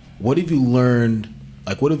 What have you learned?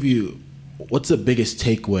 Like, what's the biggest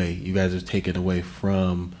takeaway you guys have taken away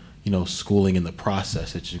from schooling and the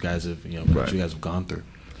process that you guys have that you guys have gone through?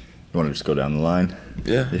 You want to just go down the line?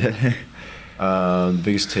 Yeah. The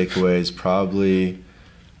biggest takeaway is probably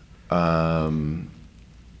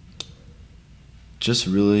just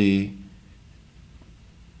really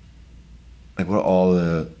like what all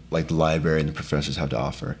the like the library and the professors have to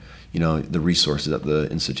offer. You know, the resources that the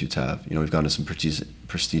institutes have. You know, we've gone to some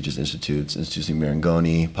prestigious institutes like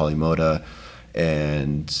Marangoni, Polymota,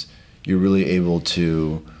 and you're really able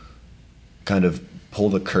to kind of pull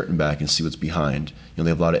the curtain back and see what's behind. You know,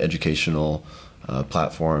 they have a lot of educational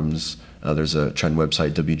platforms. There's a trend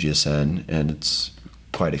website, WGSN, and it's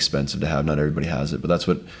quite expensive to have. Not everybody has it, but that's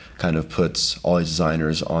what kind of puts all these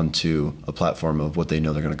designers onto a platform of what they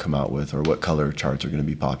know they're going to come out with, or what color charts are going to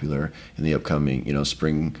be popular in the upcoming, you know,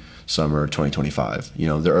 spring, summer 2025. You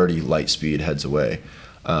know, they're already light speed heads away.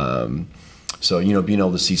 So, you know, being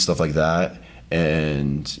able to see stuff like that,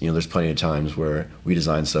 and, you know, there's plenty of times where we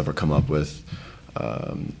design stuff or come up with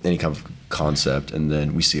any kind of concept, and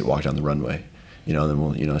then we see it walk down the runway. You know, then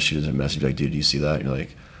we'll, you know, shoot us a message like, dude, do you see that? And you're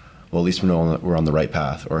like, well, at least we know we're on the right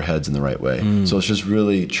path, or head's in the right way. So it's just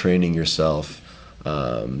really training yourself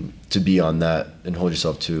to be on that and hold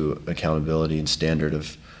yourself to accountability and standard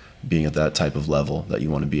of being at that type of level that you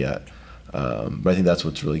want to be at. But I think that's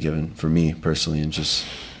what's really given for me personally, and just,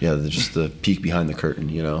 yeah, just the peek behind the curtain,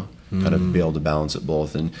 you know, kind of be able to balance it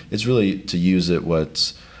both. And it's really to use it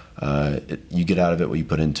you get out of it what you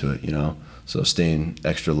put into it, you know. So staying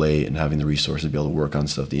extra late and having the resources to be able to work on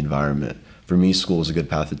stuff, the environment. For me, school was a good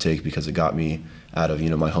path to take because it got me out of, you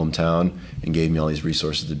know, my hometown and gave me all these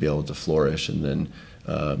resources to be able to flourish, and then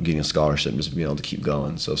getting a scholarship and just being able to keep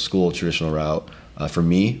going. So school, traditional route, for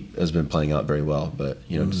me, has been playing out very well, but,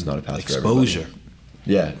 you know, it's not a path for everybody. Exposure.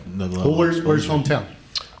 Yeah. Well, where's hometown?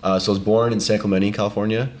 So I was born in San Clemente,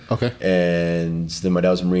 California. Okay. And then my dad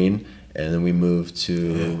was a Marine, and then we moved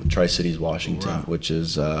to Tri-Cities, Washington, which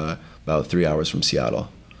is about 3 hours from Seattle.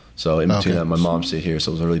 So in between that, my mom stayed here,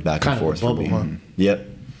 so it was really back and forth for me. Huh? Yep.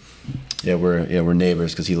 Yeah, we're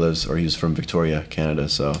neighbors because he was from Victoria, Canada.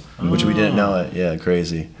 So which we didn't know it. Yeah,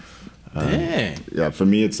 crazy. Dang. Yeah, for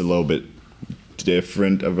me it's a little bit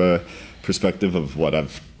different of a perspective of what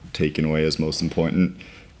I've taken away as most important.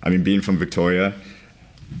 I mean, being from Victoria,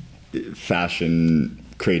 fashion,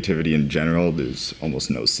 creativity in general, there's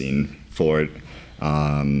almost no scene for it.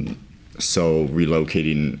 So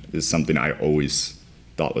relocating is something I always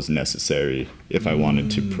thought was necessary if I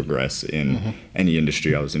wanted to progress in any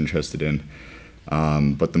industry I was interested in.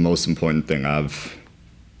 But the most important thing I've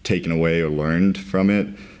taken away or learned from it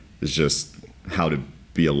is just how to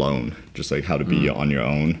be alone, just like how to be on your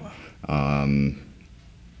own.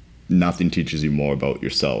 Nothing teaches you more about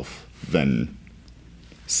yourself than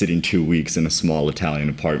sitting 2 weeks in a small Italian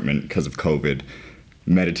apartment because of COVID,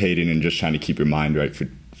 meditating and just trying to keep your mind right for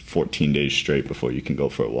 14 days straight before you can go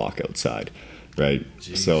for a walk outside, right?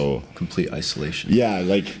 Jeez. So complete isolation. Yeah,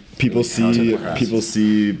 like people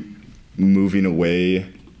see moving away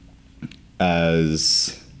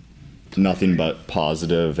as nothing but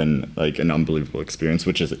positive and like an unbelievable experience,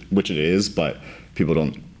 which it is, but people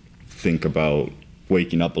don't think about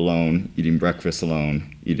waking up alone, eating breakfast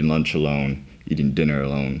alone, eating lunch alone, eating dinner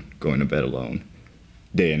alone, going to bed alone,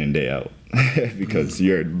 day in and day out. Because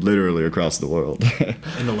you're literally across the world.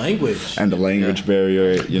 And the language. And the language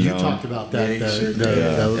barrier, you know. You talked about that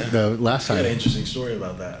the last time. I had an interesting story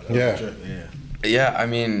about that. Yeah, I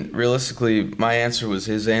mean, realistically, my answer was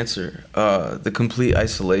his answer. The complete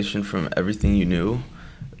isolation from everything you knew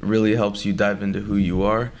really helps you dive into who you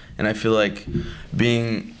are. And I feel like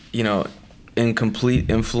being, you know, in complete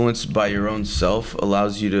influence by your own self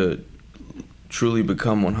allows you to truly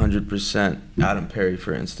become 100% Adam Perry,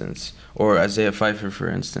 for instance, or Isaiah Pheiffer, for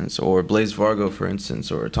instance, or Blaize Vargo, for instance,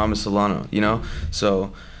 or Thomas Solano, you know?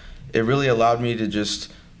 So it really allowed me to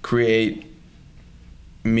just create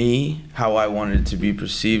me, how I wanted to be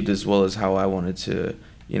perceived, as well as how I wanted to,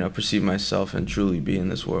 you know, perceive myself and truly be in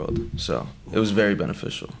this world. So it was very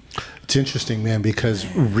beneficial. It's interesting, man, because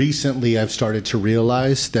recently I've started to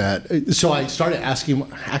realize that. So I started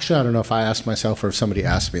asking. Actually, I don't know if I asked myself or if somebody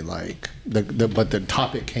asked me. Like, but the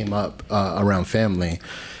topic came up around family,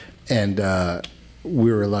 and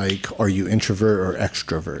we were like, "Are you introvert or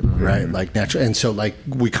extrovert?" Right? Like natural. And so like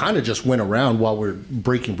we kind of just went around while we're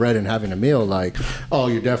breaking bread and having a meal. Like, "Oh,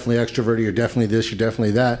 you're definitely extroverted. You're definitely this. You're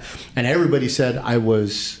definitely that." And everybody said I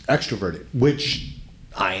was extroverted, which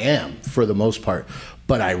I am for the most part.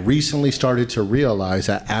 But I recently started to realize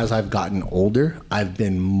that as I've gotten older, I've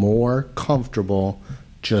been more comfortable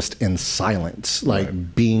just in silence,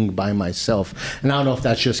 like being by myself. And I don't know if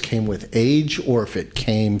that just came with age or if it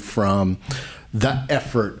came from the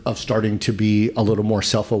effort of starting to be a little more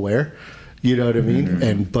self-aware. You know what I mean?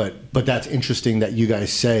 And but that's interesting that you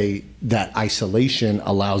guys say that isolation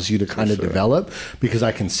allows you to kind of develop, because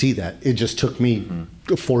I can see that. It just took me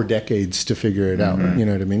 4 decades to figure it out. You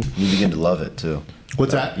know what I mean? You begin to love it too.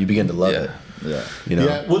 What's that? You begin to love it. Yeah. You know?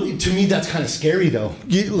 Yeah, well, to me, that's kind of scary, though.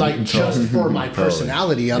 Like, just for my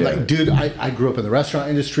personality. I'm like, dude, I grew up in the restaurant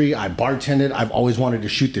industry. I bartended. I've always wanted to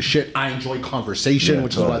shoot the shit. I enjoy conversation,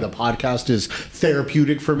 which is why the podcast is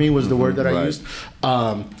therapeutic for me, was the word that I used.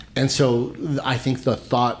 And so I think the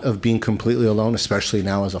thought of being completely alone, especially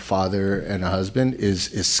now as a father and a husband,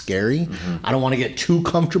 is scary. I don't want to get too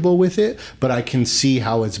comfortable with it, but I can see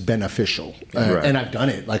how it's beneficial. And I've done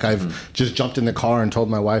it. Like, I've just jumped in the car and told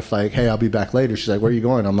my wife, like, hey, I'll be back later. She's like, where are you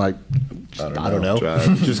going? I'm like, I don't know.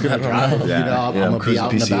 Just going to drive. Yeah. You know, I'm going to be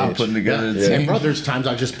out and about. Putting together And bro, there's times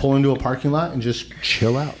I just pull into a parking lot and just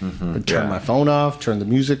chill out. Turn my phone off, turn the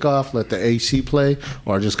music off, let the AC play,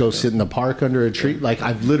 or just go sit in the park under a tree. Like,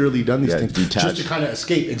 I've literally done these things just to kind of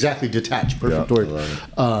escape. Exactly, detach. Perfect word.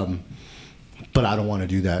 But I don't want to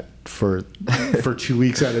do that for 2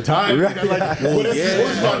 weeks at a time. You know, like, when it's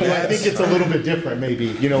forced on you, I think it's a little bit different, maybe.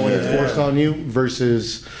 You know, when it's forced on you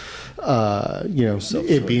versus, you know,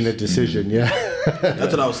 it being a decision. Yeah.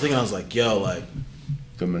 That's what I was thinking. I was like, yo, like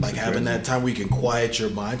having that time where you can quiet your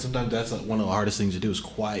mind. Sometimes that's like one of the hardest things to do, is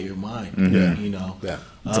quiet your mind. You know,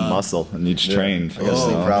 it's a muscle and needs trained.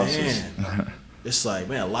 Man. It's like,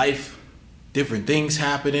 man, life, different things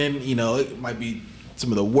happening. You know, it might be some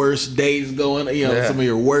of the worst days going, you know, some of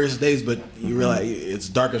your worst days, but you realize it's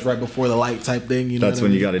darkest right before the light type thing. You know, that's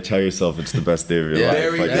when you got to tell yourself it's the best day of your life.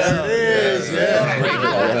 There we go.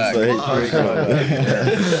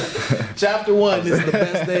 Chapter 1 is the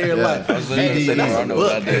best day of your life. I was literally saying that's a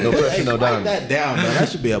book. No pressure, no dime. Write that down, man. That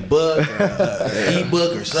should be a book, or an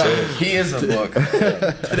ebook, or something. He is a book.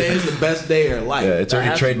 Today is the best day of your life. Yeah, it's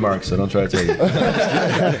already trademarked, so don't try to take it.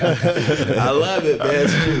 I love it, man.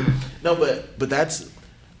 It's true. No, but that's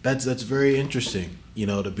very interesting, you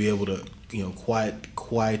know, to be able to, you know,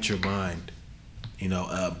 quiet your mind, you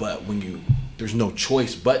know. But when there's no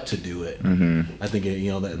choice but to do it, I think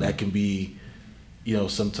you know that can be, you know,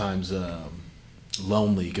 sometimes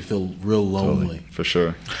lonely. You can feel real lonely. Totally. For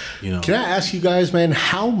sure. You know. Can I ask you guys, man,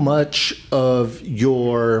 how much of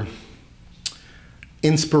your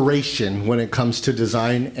inspiration when it comes to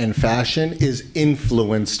design and fashion is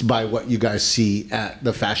influenced by what you guys see at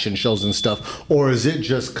the fashion shows and stuff, or is it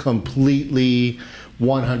just completely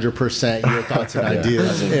 100% your thoughts and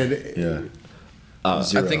ideas? I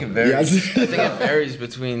think it varies. I think it varies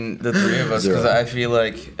between the three of us, because I feel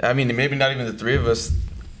like, I mean, maybe not even the three of us,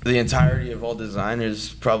 the entirety of all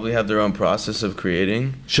designers probably have their own process of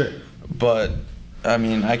creating. Sure. But I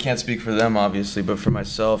mean, I can't speak for them obviously, but for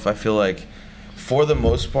myself, I feel like for the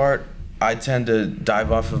most part, I tend to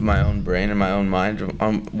dive off of my own brain and my own mind.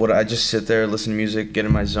 What I just sit there, listen to music, get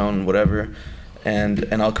in my zone, whatever, and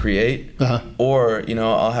I'll create. Or, you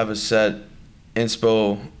know, I'll have a set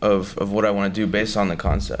inspo of what I want to do based on the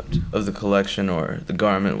concept of the collection or the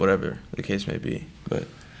garment, whatever the case may be. But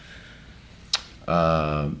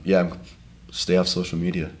stay off social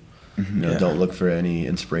media. You know, don't look for any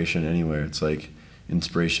inspiration anywhere. It's like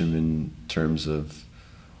inspiration in terms of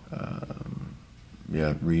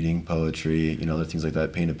reading poetry, you know, other things like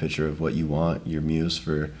that. Paint a picture of what you want, your muse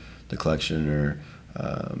for the collection, or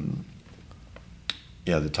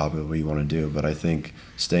the topic of what you want to do. But I think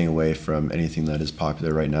staying away from anything that is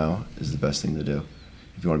popular right now is the best thing to do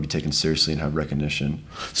if you want to be taken seriously and have recognition.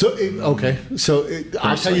 So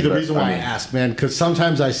I'll tell you the reason why I ask, man, because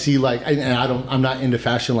sometimes I see, like, and I'm not into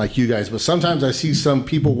fashion like you guys, but sometimes I see some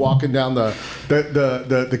people walking down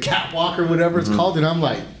the catwalk or whatever it's called, and I'm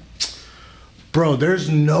like, bro, there's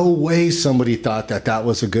no way somebody thought that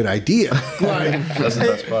was a good idea. Like, that's the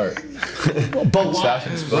best part. But why?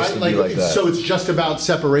 Fashion's supposed to be like that. So it's just about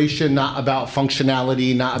separation, not about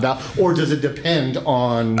functionality, not about, or does it depend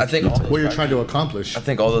on what you're trying to accomplish? I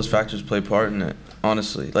think all those factors play part in it,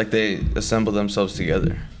 honestly. Like, they assemble themselves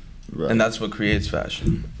together. Right. And that's what creates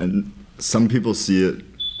fashion. And some people see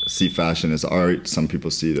fashion as art. Some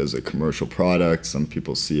people see it as a commercial product. Some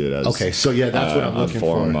people see it as that's what I'm looking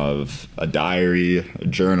for. A form of a diary, a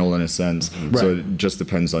journal in a sense. Right. So it just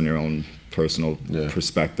depends on your own personal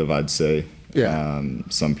perspective, I'd say. Yeah.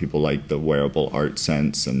 Some people like the wearable art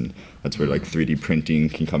sense, and that's where like 3D printing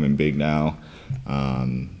can come in big now.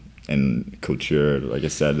 And couture, like I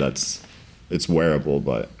said, it's wearable,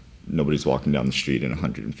 but nobody's walking down the street in a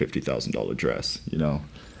 $150,000 dress, you know.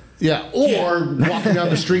 Yeah, or walking down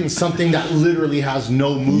the street in something that literally has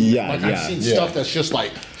no movement. I've seen stuff that's just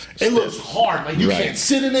like, it looks hard. Like, you can't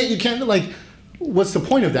sit in it. You can't, like, what's the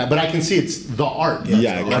point of that? But I can see it's the art.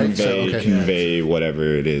 Convey whatever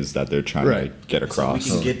it is that they're trying to get across.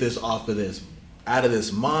 So we can get this off of this, out of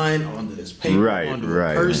this mind, onto this paper, onto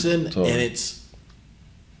a person, and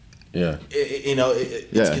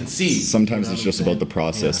it's conceived. Sometimes it's just about the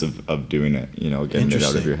process of doing it, getting it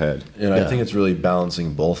out of your head. And I think it's really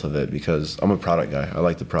balancing both of it, because I'm a product guy. I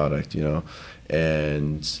like the product,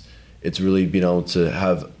 and it's really being able to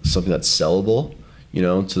have something that's sellable,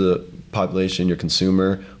 to the population, your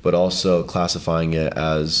consumer, but also classifying it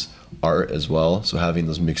as art as well. So having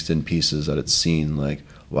those mixed in pieces that it's seen like,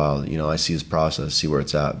 wow, I see this process, see where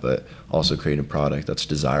it's at, but also creating a product that's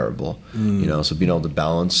desirable, so being able to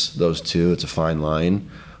balance those two, it's a fine line.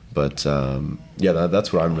 But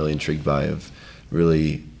that's what I'm really intrigued by, of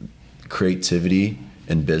really creativity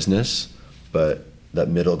and business, but that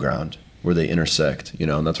middle ground where they intersect,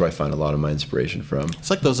 and that's where I find a lot of my inspiration from. It's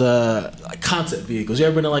like those like concept vehicles. You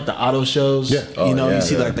ever been to like the auto shows? Yeah. You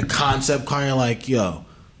see like the concept car, and you're like, yo,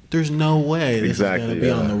 there's no way this is gonna be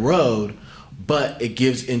on the road. But it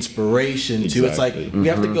gives inspiration to. It's like you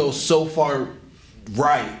have to go so far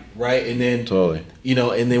right, and then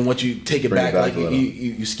and then once you take it back, like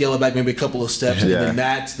you scale it back maybe a couple of steps, and then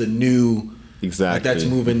that's the new. Exactly. Like that's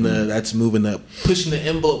moving the pushing the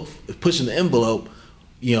envelope, pushing the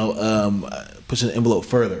envelope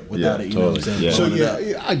further without it. You know what I'm saying? Yeah. So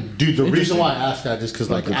dude, the reason why I asked that is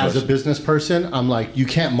because like as a business person, I'm like, you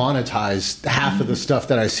can't monetize half of the stuff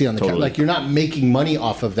that I see on the camera. Like you're not making money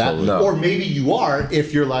off of that, or maybe you are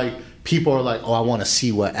if you're like. People are like, oh, I want to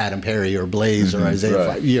see what Adam Perry or Blaize or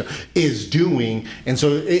Isaiah is doing, and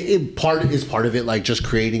so part of it like just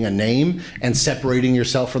creating a name and separating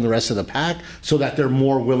yourself from the rest of the pack, so that they're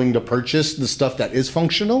more willing to purchase the stuff that is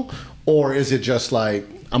functional, or is it just like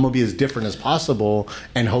I'm gonna be as different as possible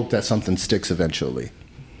and hope that something sticks eventually?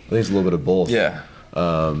 I think it's a little bit of both. Yeah.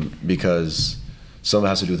 Because some of it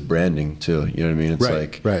has to do with branding too. You know what I mean? It's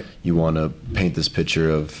like you want to paint this picture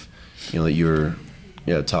of that you're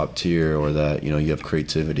top tier, or that you have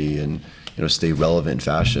creativity and stay relevant in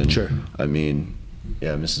fashion. Sure. I mean,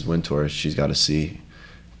 Mrs. Wintour, she's got to see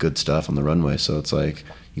good stuff on the runway, so it's like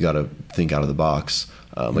you got to think out of the box.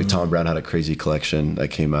 Like Tom Brown had a crazy collection that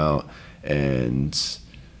came out, and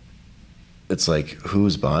it's like,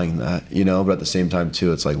 who's buying that? But at the same time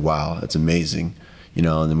too, it's like, wow, it's amazing. And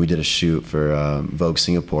then we did a shoot for Vogue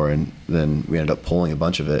Singapore, and then we ended up pulling a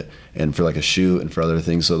bunch of it, and for like a shoot and for other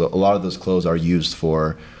things. So a lot of those clothes are used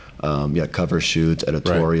for cover shoots,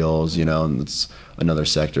 editorials, and it's another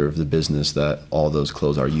sector of the business that all those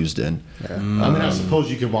clothes are used in. I mean, I suppose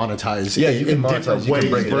you can monetize you can monetize, you can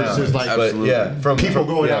break it versus down. Like from people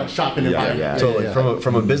going out shopping and buying. Totally.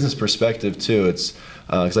 From a business perspective too, it's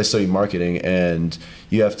because I study marketing, and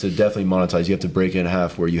you have to definitely monetize. You have to break it in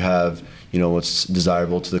half, where you have what's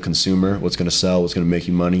desirable to the consumer, what's going to sell, what's going to make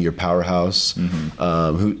you money, your powerhouse,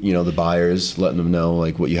 who the buyers, letting them know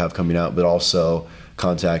like what you have coming out, but also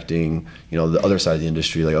contacting the other side of the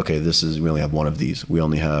industry, like, okay, we only have one of these, we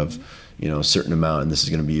only have a certain amount, and this is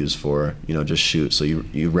going to be used for just shoot. So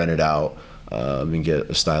you rent it out and get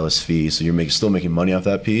a stylist fee, so you're still making money off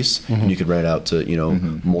that piece, and you could rent it out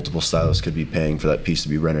to multiple stylists could be paying for that piece to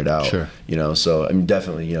be rented out. Sure. So I mean,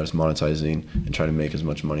 definitely just monetizing and trying to make as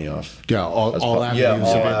much money off. All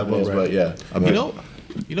avenues. But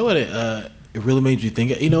you know what it really made you think.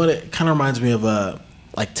 It kind of reminds me of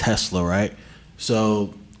like Tesla, right?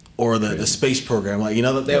 So, or the space program, like they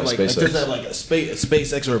have like there's like a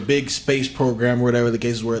SpaceX or a big space program or whatever the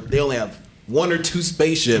case is, where they only have one or two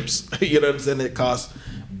spaceships. You know what I'm saying? It costs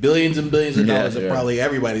billions and billions of dollars, and probably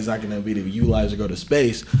everybody's not going to be able to utilize or go to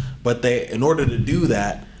space. But in order to do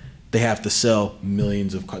that, they have to sell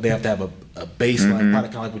millions of cars. They have to have a baseline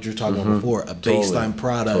product, kind of like what you were talking about before, a baseline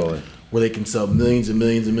product where they can sell millions and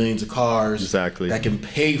millions and millions of cars that can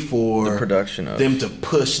pay for the production of them to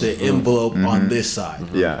push the envelope on this side.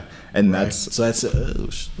 Yeah. And that's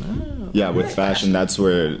with fashion, that's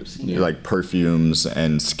where like perfumes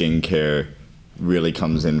and skincare really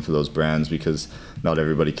comes in for those brands, because not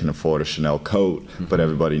everybody can afford a Chanel coat, but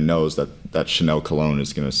everybody knows that Chanel cologne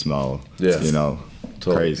is going to smell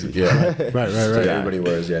crazy. Yeah. Right. Everybody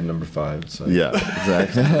wears number 5. So. Yeah,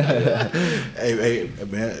 exactly. hey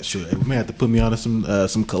man, sure. Man, have to put me on some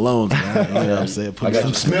colognes, man. You know what I'm saying? I got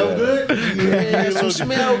you. Smell good? Some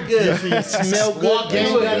smell good. Smell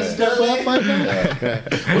good. Gotta step up like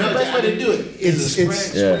that. Well, the best way to do it is a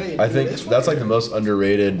spray. I think that's like the most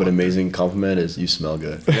underrated but amazing compliment is you smell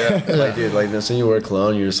good. Yeah. Like, dude, like this thing you wear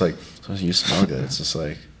cologne, you're just like, you smell good. It's just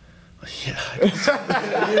like, yeah, you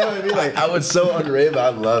know what I mean? Like, I would so underrated, but I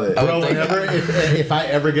love it. Bro, if I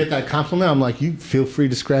ever get that compliment, I'm like, you feel free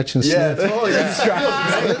to scratch and sniff. Yeah, totally.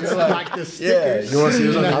 Like the stickers. You want to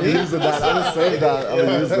see something? I'm using that. I'm just saying that. I'm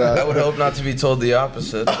gonna use that. I would hope not to be told the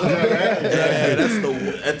opposite.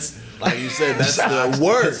 That's like you said. That's the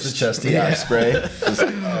worst. It's the chesty eye spray. Oh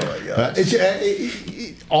my gosh.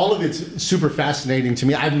 all of it's super fascinating to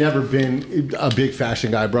me. I've never been a big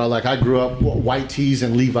fashion guy, bro. Like I grew up white tees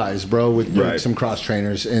and Levi's, bro, with some cross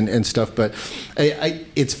trainers and stuff. But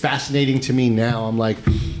it's fascinating to me now. I'm like,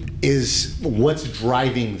 is what's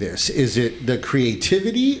driving this? Is it the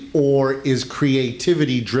creativity, or is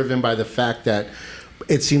creativity driven by the fact that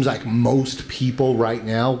it seems like most people right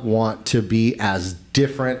now want to be as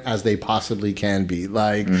different as they possibly can be,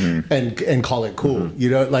 like, and call it cool. You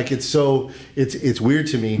know, like it's weird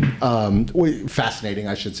to me, fascinating,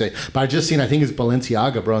 I should say. But I just seen, I think it's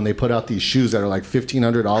Balenciaga, bro, and they put out these shoes that are like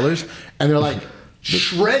 $1,500, and they're like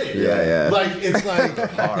shredded. Like it's like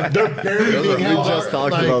they're barely being held. We just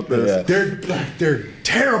talked about this. They're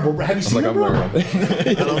terrible. Have you seen them, bro? I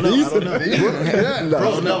don't know.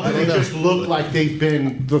 Bro, no, they just look like they've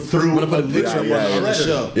been through. I'm gonna put a picture on the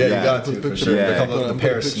show. Yeah, you got to for sure. They call it the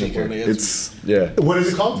Paris sneaker. It's What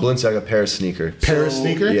is it called? Balenciaga Paris sneaker. Paris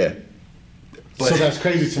sneaker. Yeah. So that's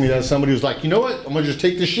crazy to me that somebody was like, you know what? I'm gonna just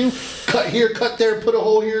take this shoe, cut here, cut there, put a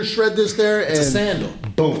hole here, shred this there, and It's a sandal.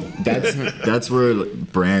 Boom. that's where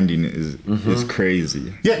branding is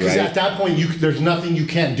crazy. Yeah, because right? at that point, there's nothing you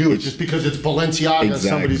can't do. It's just because it's Balenciaga,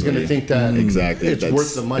 somebody's gonna think that it's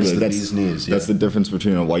worth the money. That's the difference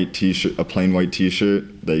between a white T-shirt, a plain white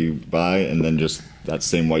T-shirt that you buy, and then just that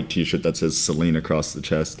same white T-shirt that says Celine across the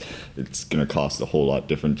chest. It's gonna cost a whole lot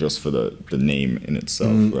different just for the name in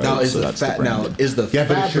itself. Right? Now is so the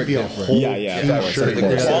but it should be a whole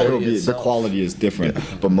the quality is different,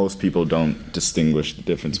 but most people don't distinguish the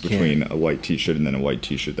difference between a white T-shirt and then a white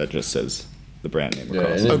T-shirt that just says the brand name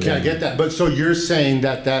across. Okay, I get that. But so you're saying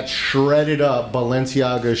that shredded up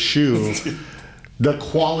Balenciaga shoe, the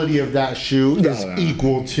quality of that shoe is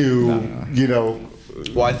equal to you know.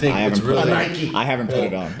 Well, I think it's really Nike. I haven't put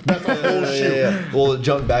it on. That's a whole shoe. Yeah. Well,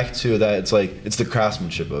 jump back to that. It's like it's the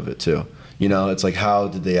craftsmanship of it too. You know, it's like how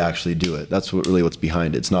did they actually do it? That's what's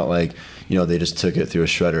behind it. It's not like, you know, they just took it through a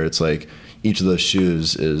shredder. It's like each of those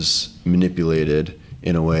shoes is manipulated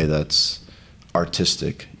in a way that's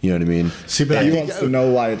artistic. You know what I mean? See, but He wants to know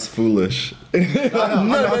why it's foolish. not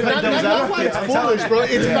why it's foolish, bro.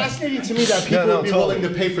 It's fascinating to me that people would be willing to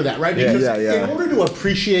pay for that, right? Because in order to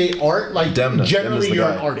appreciate art, like generally you're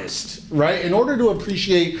an artist, right? In order to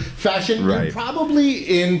appreciate fashion, you're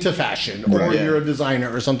probably into fashion, or you're a designer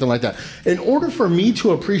or something like that. In order for me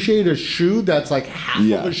to appreciate a shoe that's like half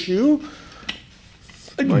of a shoe,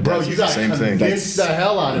 bro, you got to convince the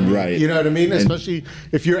hell out of me. Right. You know what I mean? Especially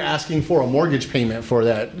if you're asking for a mortage payment for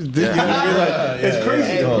that. You know what I mean? Like, it's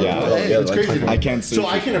crazy. It's crazy. I can't see. So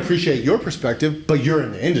I can appreciate your perspective, but you're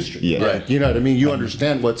in the industry. Yeah. Right. You know what I mean? You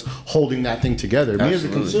understand what's holding that thing together. Me as a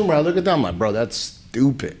consumer, I look at that, I'm like, bro, that's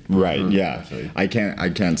stupid. Right. Yeah. I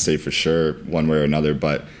can't say for sure one way or another,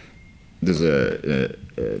 but there's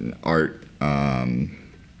an art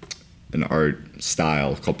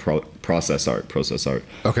style called process art.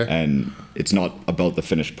 Okay. And it's not about the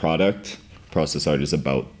finished product. Process art is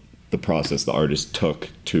about the process the artist took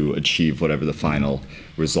to achieve whatever the final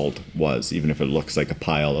result was, even if it looks like a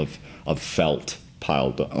pile of felt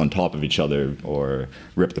piled on top of each other or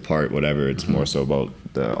ripped apart, whatever. It's more so about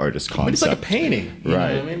the artist's concept. But it's like a painting. You know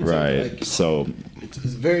what I mean? Right. So it's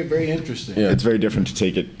very, very interesting. Yeah. It's very different to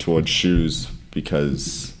take it towards shoes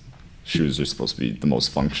because shoes are supposed to be the most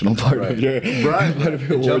functional part of your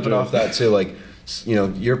wardrobe. Jumping off that too, like, you know,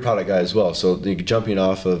 you're a product guy as well, so jumping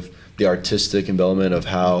off of the artistic envelopment of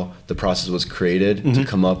how the process was created to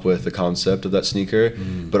come up with the concept of that sneaker,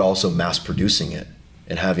 but also mass producing it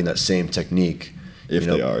and having that same technique. If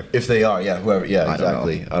they are, whoever,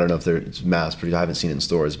 exactly. I don't know if it's mass produced. I haven't seen it in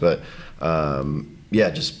stores, but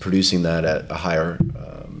just producing that at a higher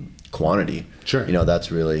quantity. Sure. You know,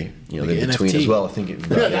 that's really, you know, in between as well. I think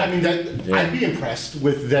I'd be impressed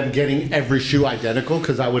with them getting every shoe identical,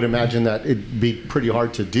 because I would imagine that it'd be pretty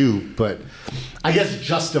hard to do, but I guess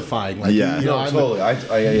justifying, like, you know, totally.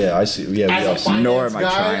 I see. Yeah, as a finance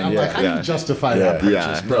guy, I'm like, how do you justify that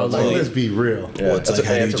purchase, bro? Like, let's be real. Well, it's like,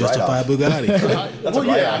 how do you justify a Bugatti? Well,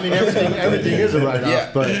 yeah, I mean, everything is a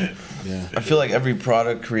write-off, but... Yeah. I feel like every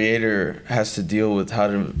product creator has to deal with how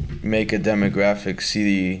to make a demographic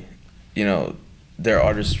see their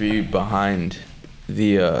artistry behind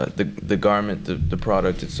the garment, the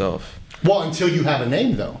product itself. Well, until you have a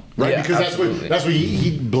name, though, right? Yeah, because that's what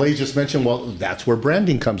Blaize just mentioned. Well, that's where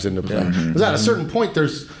branding comes into play. Because at a certain point,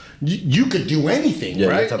 you could do anything, right? You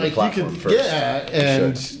have to have a platform first.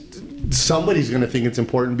 and somebody's going to think it's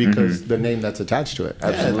important because the name that's attached to it.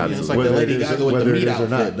 Absolutely. It's like the Lady Gaga with the meat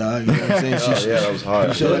outfit, dog. You know what I'm saying? Yeah, that was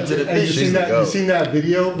hard. You seen that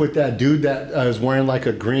video with that dude that is wearing like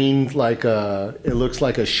a green, like it looks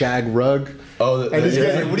like a shag rug? Oh, and he's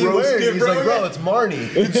getting what are you wearing? He's like, bro, it's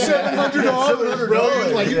Marnie. It's $700,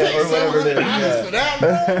 bro. Like, you pay $700 for that,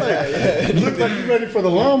 bro? Like, you look like you're ready for the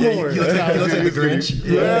lawnmower. He looks like the Grinch.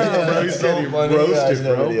 Yeah, bro. He's getting roasted,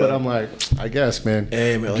 bro. But I'm like, I guess, man.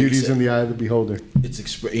 Hey, man, like beauty's in the eye of the beholder.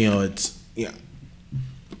 It's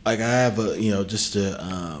like I have a, just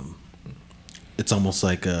a, it's almost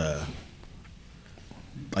like for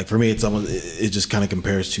me, it's almost, it just kind of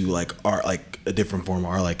compares to like art, like a different form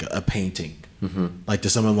of art, like a painting. Like to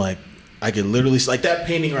someone like, I could literally, like that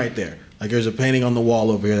painting right there. Like there's a painting on the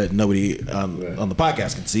wall over here that nobody on the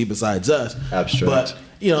podcast can see besides us. Abstract. But,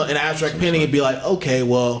 an abstract painting would be like, okay,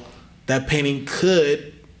 well, that painting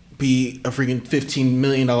could be a freaking $15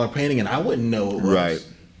 million painting and I wouldn't know it was. Right.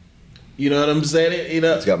 You know what I'm saying?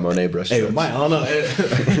 It's got Monet brush strokes. Hey, Mike, I don't know.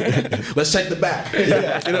 Let's check the back. You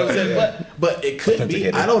know what I'm saying? But it could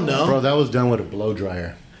be. I don't know. Bro, that was done with a blow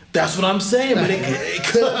dryer. That's what I'm saying. But it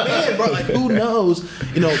could have been, bro. Like, who knows?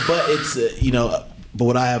 But it's, but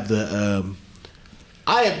what I have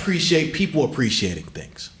I appreciate people appreciating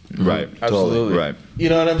things. Right. Absolutely. Right. You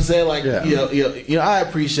know what I'm saying? Like, I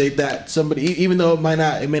appreciate that somebody, even though it may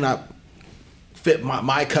not fit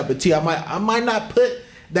my cup of tea. I might not put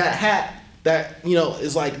that hat that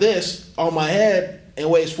is like this on my head and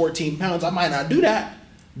weighs 14 pounds. I might not do that,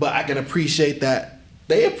 but I can appreciate that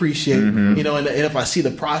they appreciate, and if I see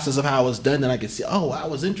the process of how it was done, then I can see, oh, that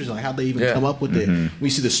was interesting, like how they even come up with it. We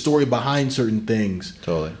see the story behind certain things,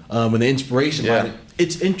 totally, and the inspiration behind it.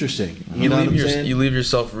 It's interesting. You know what I'm saying? You leave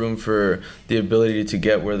yourself room for the ability to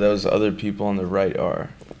get where those other people on the right are,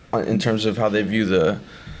 in terms of how they view the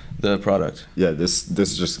product. Yeah, this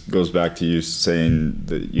just goes back to you saying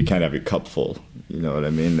that you can't have your cup full. You know what I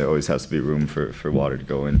mean? There always has to be room for water to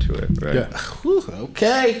go into it, right? Yeah. Whew,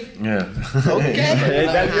 okay. Yeah.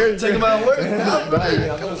 Okay. Take him out of work.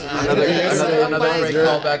 Another great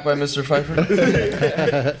callback by Mr. Pheiffer.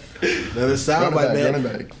 Another soundbite,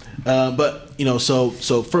 man. But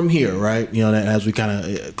so from here, right? As we kind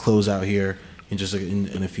of close out here in just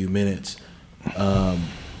in a few minutes.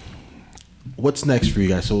 What's next for you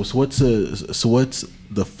guys? So what's the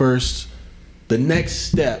next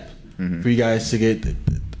step for you guys to get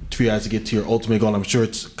to your ultimate goal? I'm sure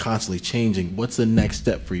it's constantly changing. What's the next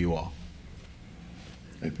step for you all?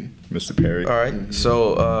 AP. Mr. Perry. All right.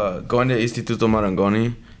 So going to Instituto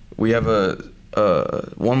Marangoni, we have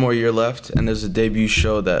one more year left, and there's a debut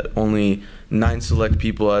show that only 9 select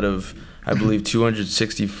people out of, I believe,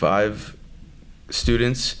 265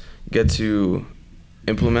 students get to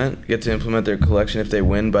implement their collection if they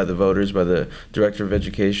win by the voters, by the director of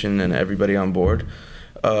education and everybody on board.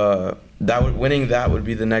 Winning that would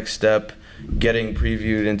be the next step, getting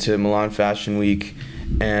previewed into Milan Fashion Week,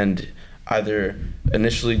 and either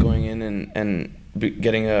initially going in and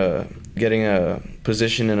getting a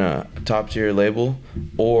position in a top tier label,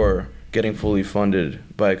 or getting fully funded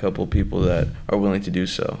by a couple people that are willing to do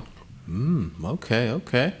so.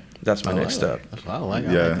 Okay. That's my next step. That's what I like.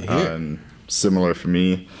 Yeah. Similar for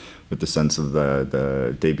me, with the sense of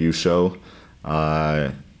the debut show,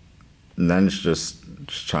 and then it's just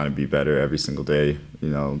trying to be better every single day.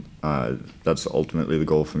 That's ultimately the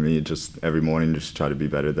goal for me. Just every morning, just try to be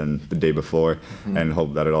better than the day before, and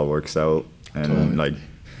hope that it all works out. And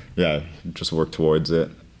just work towards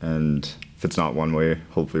it. And if it's not one way,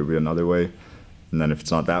 hopefully it'll be another way. And then if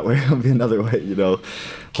it's not that way, it'll be another way.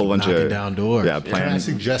 Whole bunch of down doors. Yeah, plans. Can I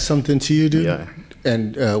suggest something to you, dude? Yeah.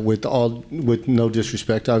 And with no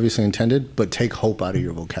disrespect, obviously intended, but take hope out of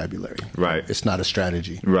your vocabulary. Right. It's not a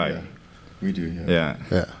strategy. Right. Yeah. We do. Yeah.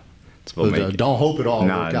 It's about Don't hope it all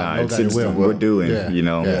work out. It's what we're doing. Yeah. we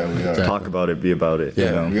are. Talk about it, be about it.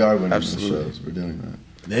 Yeah. We are winning Absolutely. the shows. We're doing that.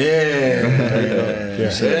 Yeah.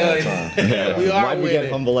 We are Why do we winning.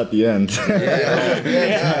 get humble at the end?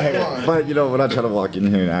 But we're not trying to walk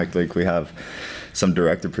in here and act like we have some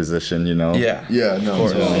director position. Yeah. Yeah, no.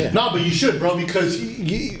 No, but you should, bro, because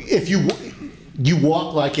if you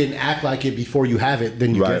walk like it and act like it before you have it,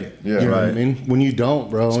 then you Right. get it. Yeah. You know what I Right. mean? When you don't,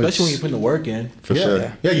 bro. Especially when you're putting the work in. For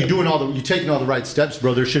sure. Yeah, you're taking all the right steps,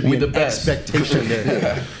 bro. There should be the an best. expectation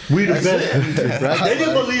there. We the best, right? They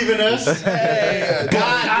didn't believe in us. Hey,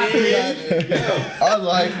 God did. Our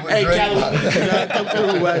life was Hey,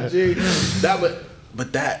 great.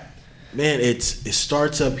 but that, man, it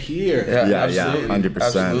starts up here. Yeah, absolutely. 100%.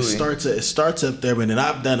 Absolutely. It starts up there, man. And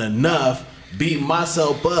I've done enough beating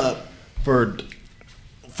myself up for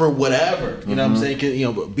whatever. You know what I'm saying?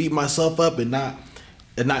 Beat myself up and not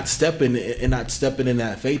not stepping in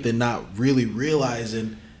that faith and not really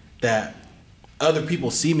realizing that other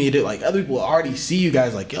people see me, like other people already see you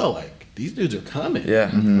guys like, yo, like these dudes are coming. Yeah.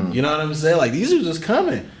 Mm-hmm. You know what I'm saying? Like these are just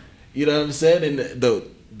coming. You know what I'm saying? And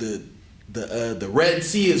the Red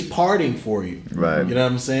Sea is parting for you. Right. You know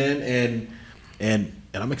what I'm saying? And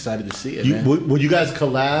I'm excited to see it, man. Would you guys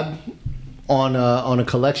collab on a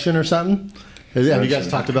collection or something? Have you guys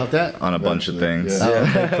talked about that? On a bunch of things. Yeah.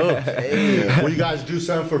 Okay, cool. Hey. Will you guys do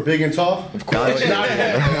something for Big and Tall? Of course.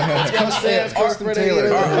 Custom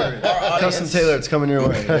Taylor. Custom Taylor, it's coming your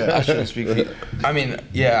way. Yeah. I shouldn't speak for you. I mean,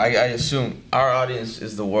 yeah, I assume our audience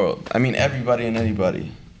is the world. I mean, everybody and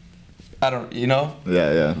anybody. I don't, you know?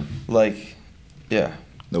 Yeah. Like, yeah.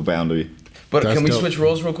 No boundary. But That's can we dope. switch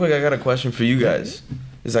roles real quick? I got a question for you guys.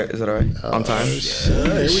 Is that all right? On time?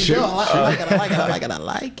 Here we go. I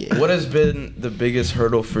like it. What has been the biggest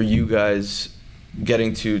hurdle for you guys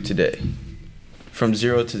getting to today? From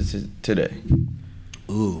 0 to today?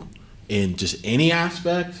 Ooh, in just any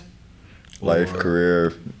aspect? Life,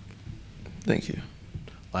 career. Thank you.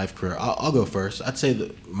 Life, career. I'll go first. I'd say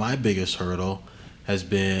that my biggest hurdle has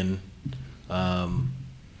been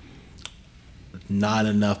not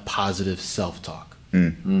enough positive self-talk.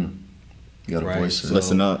 You gotta voice it. So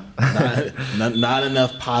Listen up. not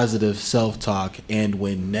enough positive self-talk, and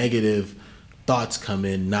when negative thoughts come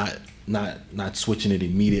in, not switching it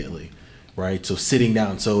immediately, right? So sitting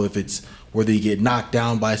down. So if it's whether you get knocked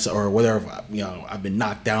down by, or whether I've been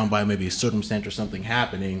knocked down by maybe a circumstance or something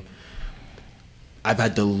happening, I've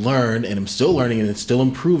had to learn, and I'm still learning, and it's still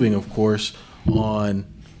improving, of course, on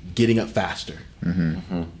getting up faster,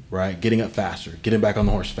 right? Getting up faster, getting back on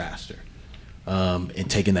the horse faster. And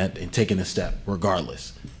taking a step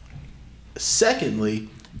regardless. Secondly,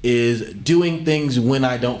 is doing things when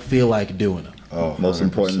I don't feel like doing them. Oh, Most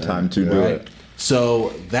important time to do it.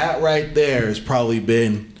 So that right there has probably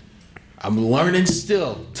been. I'm learning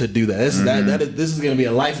still to do that. This is going to be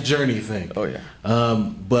a life journey thing. Oh yeah.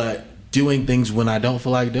 But doing things when I don't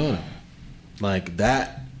feel like doing them, like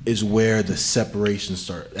that is where the separation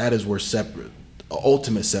starts. That is where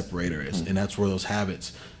ultimate separator is, and that's where those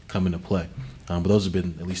habits come into play. But those have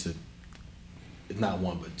been at least not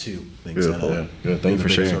one but two things. Beautiful. Good. Thank you for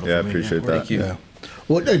sharing. Yeah, I appreciate that. Thank you. Yeah.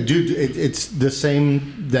 Well, dude, it's the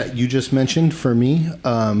same that you just mentioned for me,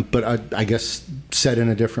 but I guess said in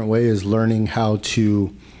a different way is learning how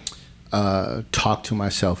to talk to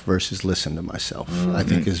myself versus listen to myself. I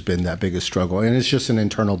think has been that biggest struggle, and it's just an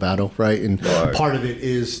internal battle, right? And part of it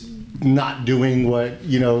is not doing what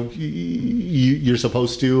you're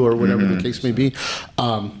supposed to, or whatever the case may be.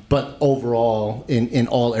 But overall, in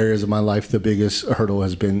all areas of my life, the biggest hurdle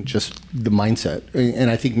has been just the mindset. And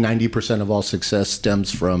I think 90% of all success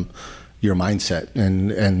stems from your mindset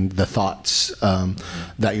and the thoughts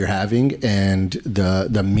that you're having, and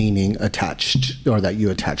the meaning attached, or that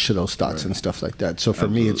you attach to those thoughts and stuff like that. So for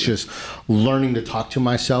me, it's just learning to talk to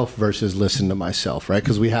myself versus listen to myself, right?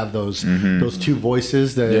 Because we have those two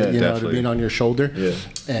voices that that are being on your shoulder,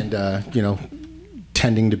 and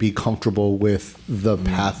tending to be comfortable with the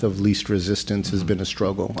path of least resistance has been a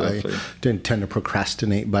struggle. Definitely. I didn't tend to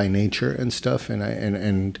procrastinate by nature and stuff,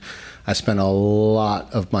 and I spent a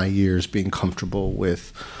lot of my years being comfortable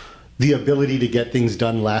with the ability to get things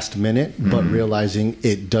done last minute, but realizing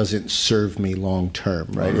it doesn't serve me long term,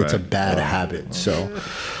 right? It's a bad habit. So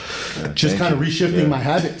just kind of reshifting my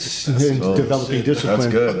habits and developing discipline.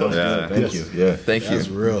 That's good. Thank you. Yeah. Thank you. That's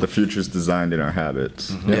real. The future's designed in our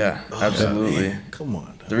habits. Yeah, absolutely. Man, come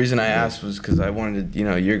on. The reason I asked was because I wanted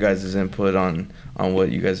your guys' input on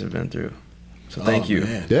what you guys have been through. So thank you.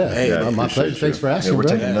 Man. Yeah, Hey, my pleasure. Thanks for asking, We're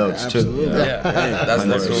bro. taking notes too. absolutely. Yeah, that's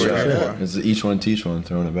what we're here for. It's each one teach one,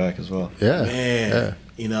 throwing it back as well. Yeah. Man,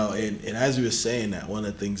 and as you were saying that, one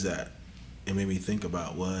of the things that it made me think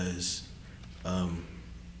about was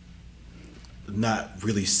not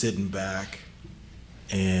really sitting back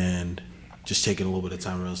and just taking a little bit of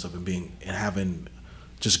time around stuff and having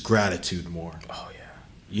just gratitude more. Oh yeah.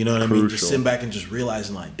 You know what I mean? Just Crucial. sitting back and just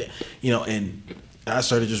realizing like that, and I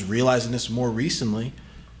started just realizing this more recently.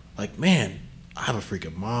 Like, man, I have a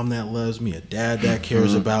freaking mom that loves me, a dad that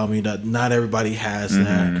cares about me. Not everybody has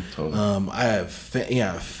that. Totally. I have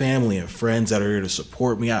family and friends that are here to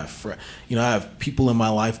support me. I have people in my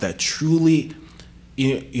life that truly,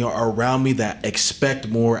 are around me that expect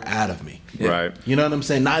more out of me. Yeah. Right. You know what I'm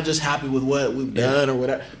saying? Not just happy with what we've done or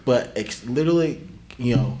whatever, but literally,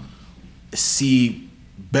 see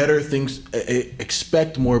better things,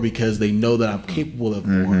 expect more because they know that I'm capable of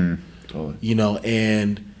more. Totally.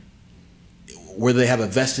 And whether they have a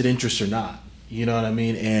vested interest or not, you know what I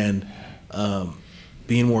mean? And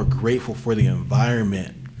being more grateful for the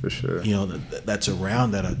environment For sure. you know, that's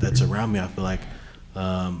around me. I feel like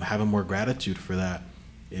having more gratitude for that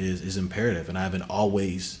is imperative, and I haven't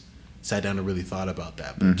always sat down and really thought about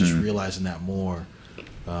that, but just realizing that more,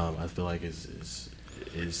 I feel like is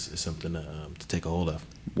something to take a hold of.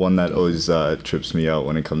 One that always trips me out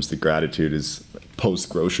when it comes to gratitude is post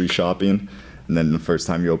grocery shopping, and then the first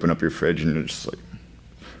time you open up your fridge and you're just like,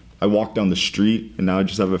 I walk down the street and now I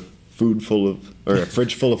just have a fridge full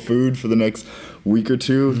of food for the next week or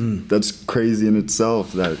two. That's crazy in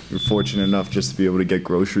itself, that you're fortunate enough just to be able to get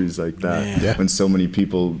groceries like that when so many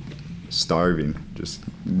people starving just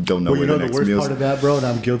don't know where the next meal's. The worst part of that, bro, and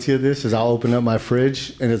I'm guilty of this, is I'll open up my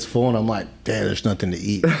fridge and it's full and I'm like, damn, there's nothing to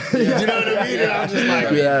eat. You know what I mean? And I'm just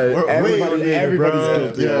like,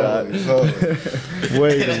 everybody's guilty of that.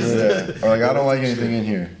 Wait a minute. Or like, I don't like anything in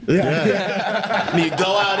here. You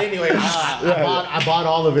go out anyway. I bought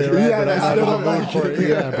all of it, right? But I still don't like it.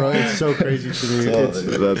 Yeah, bro, it's so crazy to me.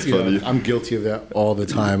 That's funny. I'm guilty of that all the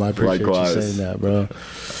time. I appreciate you saying that, bro.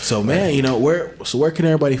 So, man, you know, where can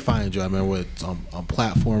everybody find you? I mean, we're on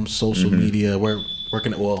platforms, social media. Where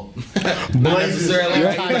can it? Well, not necessarily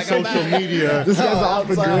social media. This guy's off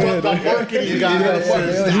the grid. Marketing guy.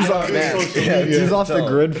 He's off the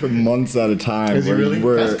grid for months at a time. Is he really?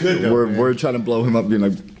 That's good, though, we're trying to blow him up, being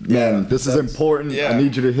like, man, this is important. I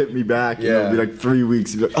need you to hit me back. You know, it'll be like 3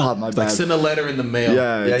 weeks. You'd be like, oh, my bad. Like send a letter in the mail.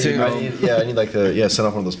 I need like send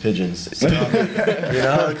off one of those pigeons. Send off, you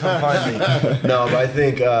know, come find me. No, but I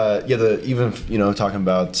think even talking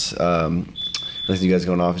about I think you guys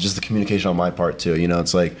going off, it's just the communication on my part too. You know,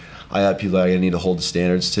 it's like I have people that I need to hold the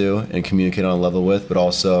standards to and communicate on a level with, but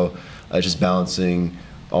also just balancing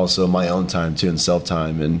also my own time too and self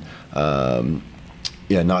time, and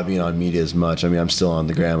not being on media as much. I mean, I'm still on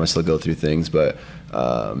the gram, I still go through things, but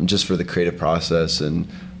just for the creative process and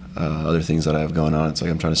other things that I have going on, it's like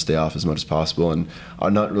I'm trying to stay off as much as possible, and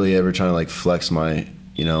I'm not really ever trying to like flex my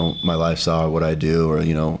my lifestyle or what I do, or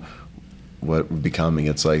what we're becoming.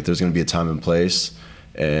 It's like there's going to be a time and place,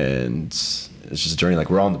 and it's just a journey. Like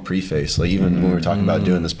we're on the preface. Like even when we're talking about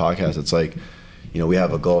doing this podcast, it's like, we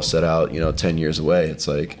have a goal set out, 10 years away. It's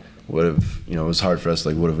like, what if, it was hard for us,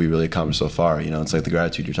 like what have we really accomplished so far? It's like the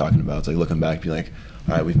gratitude you're talking about. It's like looking back, being like,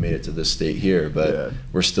 all right, we've made it to this state here, but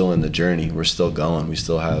we're still in the journey. We're still going. We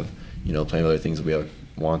still have, plenty of other things that we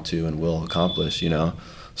want to and will accomplish,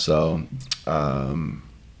 So, sit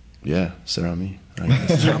around me.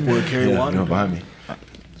 Carry water. Behind me.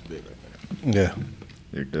 Yeah.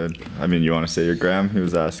 You're good. I mean, you want to say your gram? He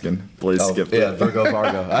was asking. Blaize skipped it. Virgo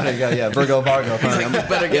Vargo. Virgo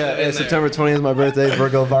Vargo. September 20th is my birthday.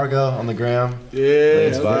 Virgo Vargo on the gram.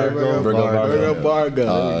 Yeah, Virgo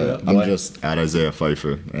Vargo. I'm just at Isaiah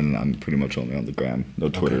Pheiffer, and I'm pretty much only on the gram. No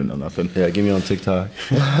Twitter, no nothing. Yeah, give me on TikTok.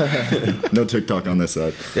 No TikTok on this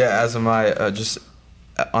side. Yeah, as am I. Just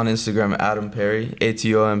on Instagram, Adam Perry,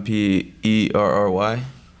 ATOMPERRY.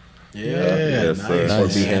 Yeah,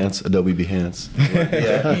 nice. Adobe Behance.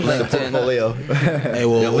 LinkedIn. Portfolio. Hey,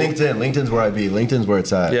 well, LinkedIn. LinkedIn's where I be. LinkedIn's where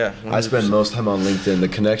it's at. Yeah, 100%. I spend most time on LinkedIn. The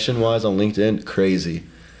connection-wise on LinkedIn, crazy.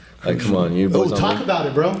 Like, come on, you boys. Talk about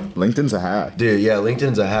it, bro. LinkedIn's a hack. Dude, yeah,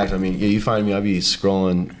 LinkedIn's a hack. I mean, you find me, I be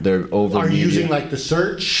scrolling there over. Are you using like the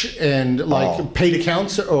search and like paid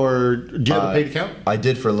accounts, or do you have a paid account? I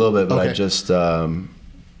did for a little bit, but I just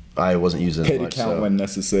I wasn't using paid it much. Account when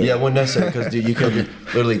necessary. Yeah, when necessary, because you can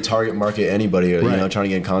literally target market anybody, or trying to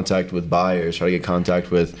get in contact with buyers, try to get in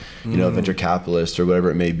contact with venture capitalists or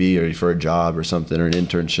whatever it may be, or for a job or something, or an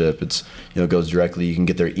internship. It's it goes directly. You can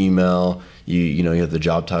get their email. You have the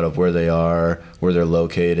job title of where they are, where they're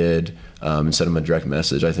located, and send them a direct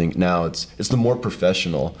message. I think now it's the more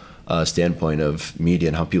professional standpoint of media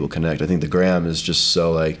and how people connect. I think the gram is just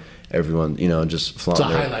so like everyone, just flaunting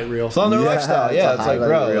their highlight reel. Flaunting their lifestyle. Yeah, it's like,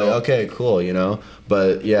 bro, like, okay, cool,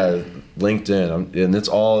 But yeah, LinkedIn, and it's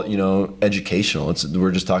all, educational.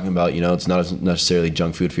 We're just talking about, it's not necessarily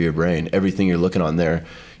junk food for your brain. Everything you're looking on there,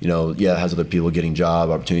 it has other people getting job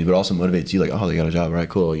opportunities, but also motivates you, like, oh, they got a job, right,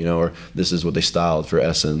 cool, or this is what they styled for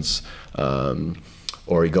Essence.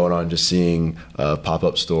 Or you're going on just seeing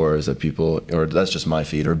pop-up stores that people, or that's just my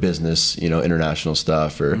feed, or business, international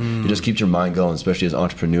stuff, or it just keeps your mind going, especially as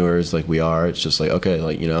entrepreneurs like we are. It's just like, okay,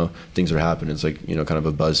 like, things are happening. It's like, kind of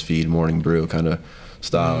a BuzzFeed morning brew kind of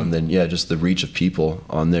style. And then, just the reach of people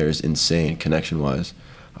on there is insane connection-wise.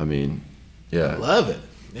 I mean, yeah. I love it.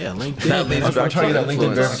 Yeah, LinkedIn. I'm trying to get that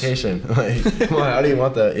LinkedIn verification. Like, come on, how do you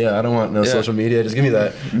want that? Yeah, I don't want no social media. Just give me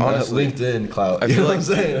that LinkedIn clout. I feel like I'm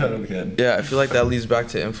saying? I feel like that leads back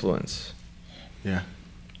to influence. Yeah.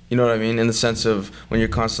 You know what I mean? In the sense of when you're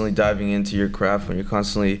constantly diving into your craft, when you're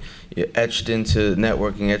constantly etched into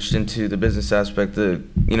networking, etched into the business aspect, the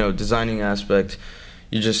designing aspect,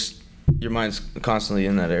 your mind's constantly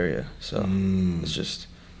in that area. So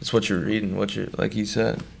it's what you're reading, what you're, like he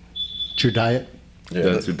said. It's your diet. Yeah,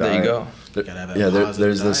 that's your diet. There you go. Yeah,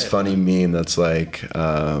 there's this funny meme that's like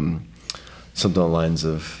something along the lines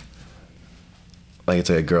of, like, it's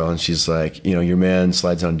like a girl and she's like, you know, your man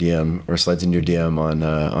slides on DM or slides in your DM on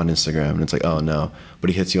Instagram, and it's like, oh no, but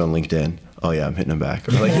he hits you on LinkedIn. Oh yeah, I'm hitting him back.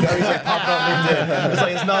 Or like, you know, he's like popping on LinkedIn. It's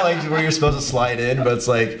like, it's not like where you're supposed to slide in, but it's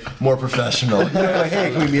like more professional. You know, like, hey,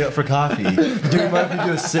 can we meet up for coffee? Do you mind if we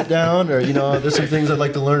do a sit down? Or, you know, there's some things I'd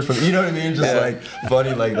like to learn from. You know what I mean? Just like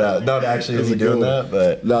funny like that. Not actually is he doing that,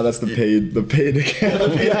 but no, that's the paid account. The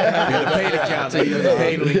paid account. The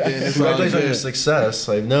paid LinkedIn. Congratulations on your success.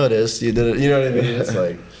 I've noticed you did it. You know what I mean? It's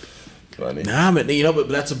like funny. Nah, man, you know, but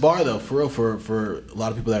that's a bar though, for real. For a lot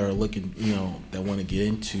of people that are looking, you know, that want to get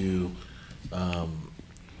into.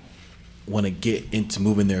 Want to get into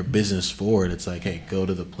moving their business forward, it's like, hey, go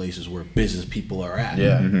to the places where business people are at.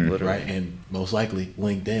 Yeah, right, and most likely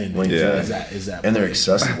LinkedIn. Is that and they're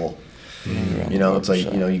accessible. You know, it's like,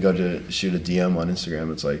 you know, you go to shoot a DM on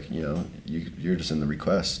Instagram, it's like, you know, you're just in the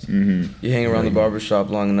request. You hang around the barbershop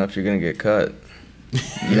long enough, you're gonna get cut.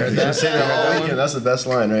 Yeah, that's the best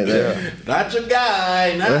line right there. Not your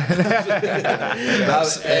guy.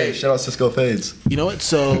 Hey, shout out Cisco Fades. You know what?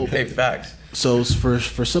 So hey, facts. So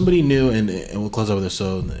for somebody new, and we'll close over this.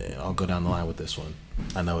 So I'll go down the line with this one.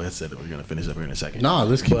 I know it said that we're gonna finish up here in a second. Nah,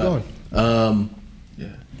 let's keep going.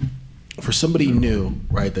 For somebody new,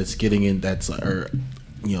 right? That's getting in. That's or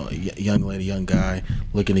you know, a young lady, young guy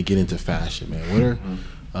looking to get into fashion. Man,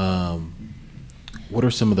 what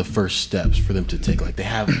are some of the first steps for them to take? Like they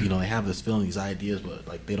have this feeling, these ideas, but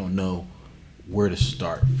like they don't know where to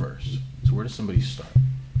start first. So where does somebody start?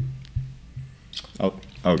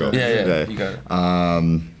 I'll go. Yeah, you got it.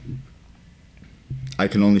 I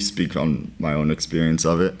can only speak on my own experience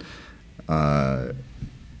of it.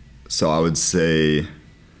 So I would say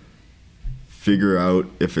figure out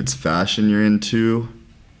if it's fashion you're into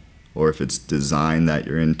or if it's design that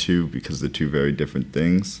you're into, because they're two very different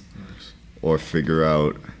things. Or figure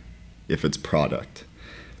out if it's product,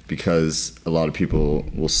 because a lot of people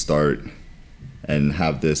will start and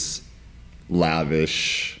have this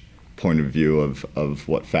lavish point of view of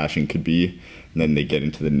what fashion could be, and then they get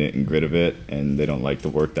into the nit and grit of it and they don't like the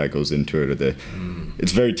work that goes into it, or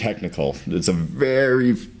it's very technical. It's a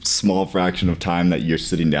very small fraction of time that you're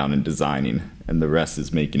sitting down and designing, and the rest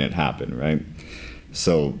is making it happen, right?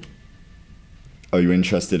 So are you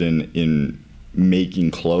interested in making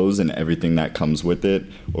clothes and everything that comes with it,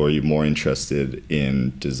 or are you more interested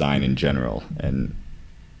in design in general? And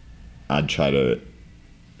I'd try to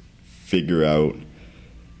figure out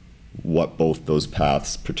what both those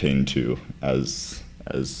paths pertain to as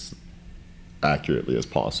accurately as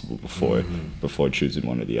possible before choosing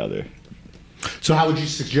one or the other. So how would you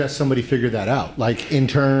suggest somebody figure that out? Like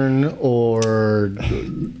intern or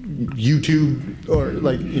YouTube or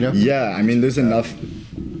like, you know? Yeah, I mean, there's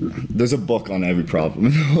a book on every problem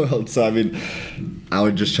in the world. So I mean, I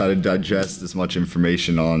would just try to digest as much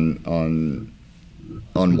information on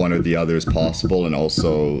one or the other as possible, and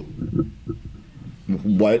also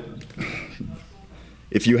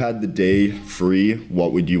if you had the day free,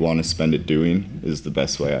 what would you want to spend it doing is the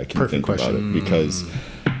best way I can think about it. Because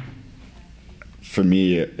for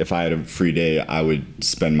me, if I had a free day, I would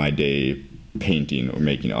spend my day painting or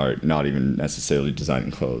making art, not even necessarily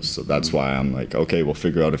designing clothes. So that's why I'm like, okay, we'll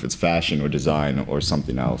figure out if it's fashion or design or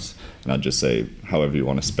something else. And I'd just say, however you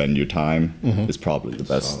want to spend your time is probably the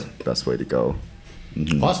best way to go.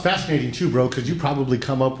 Well, that's fascinating too, bro, because you probably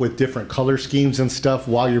come up with different color schemes and stuff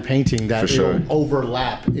while you're painting that it'll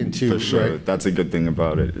overlap into. For sure. Right? That's a good thing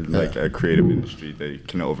about it. Like a creative industry, they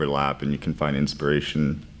can overlap and you can find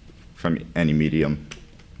inspiration from any medium.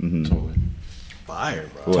 Totally. Fire,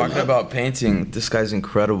 bro. Talking about painting, this guy's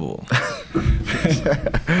incredible.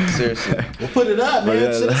 Seriously. We'll put it up,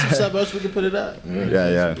 man. Send us some stuff else, we can put it up.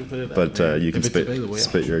 Yeah. But you can spit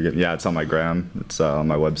your, it's on my gram. It's on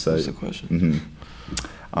my website. What's the question?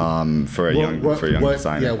 For a young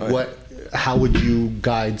designer. Yeah, how would you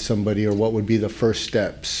guide somebody, or what would be the first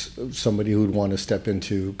steps of somebody who would want to step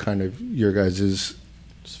into kind of your guys'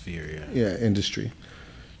 sphere, industry?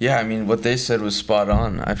 Yeah, I mean, what they said was spot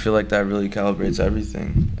on. I feel like that really calibrates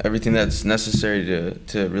everything that's necessary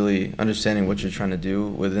to really understanding what you're trying to do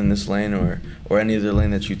within this lane or any other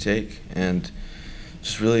lane that you take, and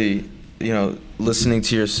just really, you know, listening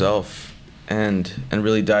to yourself and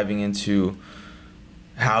really diving into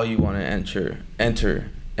how you want to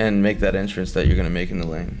enter and make that entrance that you're going to make in the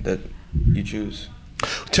lane that you choose.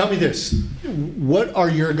 Tell me this, what are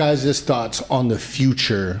your guys' thoughts on the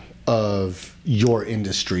future of your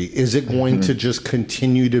industry? Is it going to just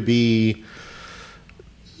continue to be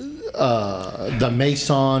the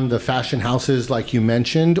Maison, the fashion houses like you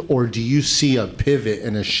mentioned, or do you see a pivot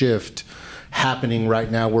and a shift happening right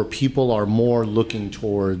now where people are more looking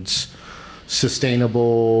towards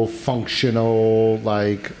sustainable, functional,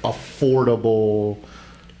 like affordable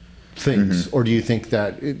things? Or do you think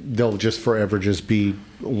that they'll just forever just be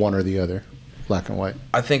one or the other, black and white?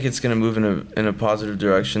 I think it's going to move in a positive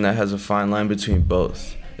direction that has a fine line between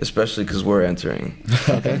both, especially because we're entering.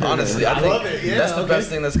 Honestly, I think that's the best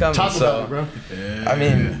thing that's coming. Talk about it, bro. I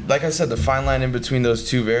mean, like I said, the fine line in between those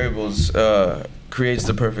two variables creates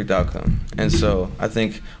the perfect outcome. And so I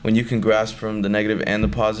think when you can grasp from the negative and the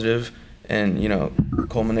positive and, you know,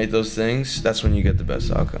 culminate those things, that's when you get the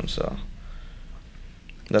best outcome. So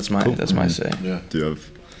that's my say. Yeah. Do you have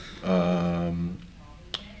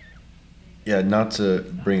yeah, not to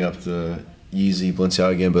bring up the Yeezy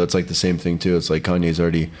Balenciaga again, but it's like the same thing too. It's like Kanye's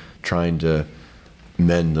already trying to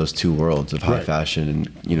mend those two worlds of high fashion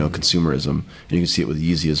and, you know, consumerism. And you can see it with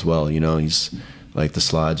Yeezy as well. You know, he's like the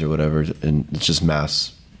slides or whatever, and it's just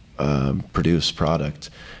mass produced product,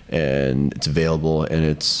 and it's available, and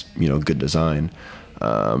it's, you know, good design.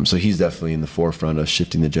 So he's definitely in the forefront of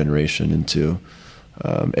shifting the generation into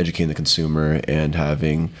educating the consumer and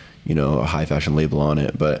having, you know, a high fashion label on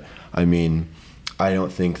it. But I mean, I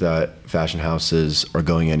don't think that fashion houses are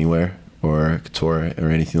going anywhere, or couture or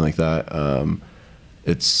anything like that.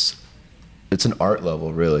 It's an art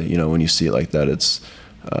level, really. You know, when you see it like that, it's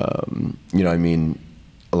you know, I mean,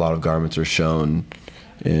 a lot of garments are shown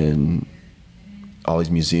in all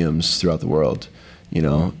these museums throughout the world, you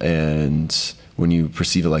know, and when you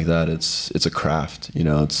perceive it like that, it's a craft, you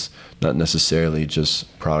know. It's not necessarily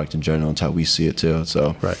just product in general. It's how we see it too.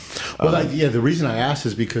 So well, the reason I asked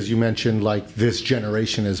is because you mentioned like this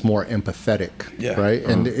generation is more empathetic, right?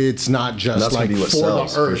 And it's not just like for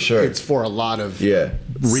sells, the earth, for sure. It's for a lot of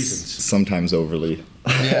reasons. Sometimes overly.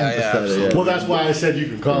 Yeah. Well, that's why I said you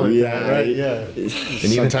could call it that, right? Yeah. And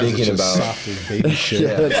even thinking about softy baby shit.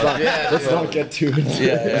 Let's not get too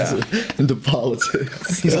into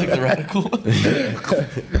politics. He's like the radical.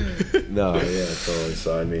 No, totally.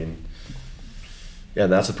 So I mean,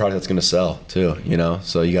 and that's a product that's going to sell too, you know.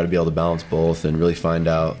 So you got to be able to balance both and really find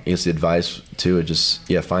out. I guess the advice too is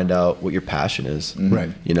just find out what your passion is. Right.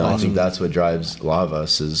 You know, I think that's what drives a lot of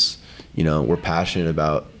us is, you know, we're passionate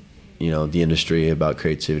about, you know, the industry, about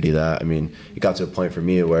creativity. That, I mean, it got to a point for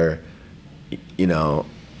me where, you know,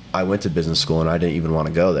 I went to business school and I didn't even want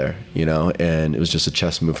to go there, you know, and it was just a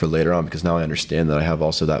chess move for later on, because now I understand that I have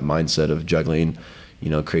also that mindset of juggling, you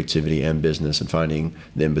know, creativity and business and finding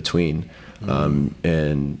the in-between.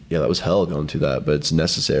 And that was hell going through that, but it's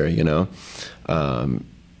necessary, you know. And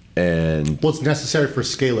well, it's necessary for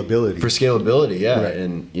scalability. Right.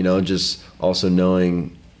 And, you know, just also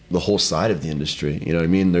knowing the whole side of the industry, you know what I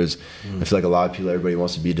mean? I feel like a lot of people, everybody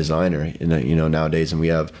wants to be a designer, you know, nowadays, and we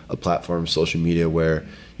have a platform, social media, where,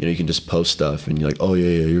 you know, you can just post stuff and you're like, oh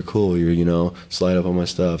yeah, you're cool, you're, you know, slide up on my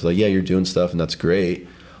stuff. Like, yeah, you're doing stuff and that's great,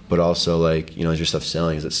 but also, like, you know, is your stuff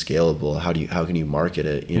selling? Is it scalable? How can you market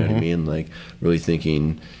it? You know what I mean? Like, really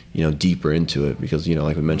thinking, you know, deeper into it, because, you know,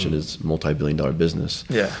 like we mentioned, it's a multi-billion-dollar business.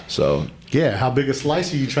 Yeah. So how big a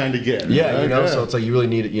slice are you trying to get? Yeah, you know, so it's like you really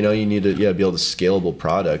need, you know, you need to be able to scalable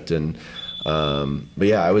product. And but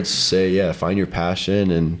yeah, I would say find your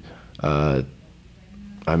passion. And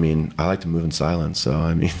I mean, I like to move in silence, so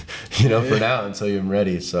I mean, you know, for now, until you're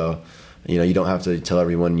ready. So, you know, you don't have to tell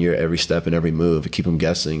everyone your every step and every move, keep them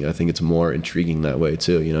guessing. I think it's more intriguing that way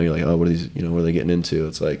too. You know, you're like, oh, what are these, you know, what are they getting into?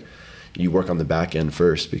 It's like you work on the back end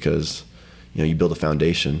first, because, you know, you build a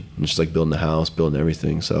foundation. And it's just like building a house, building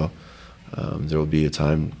everything. So there will be a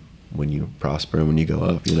time when you prosper and when you go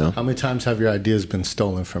up, you know. How many times have your ideas been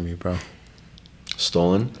stolen from you, bro?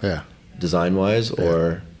 Stolen? Yeah. Design-wise,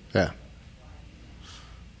 or? Yeah.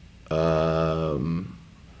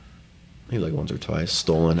 Maybe like once or twice.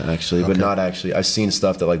 Stolen, actually, but not actually. I've seen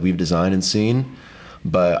stuff that, like, we've designed and seen,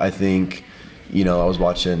 but I think, you know, I was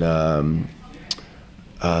watching something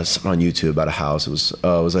on YouTube about a house. It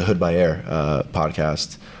was a Hood by Air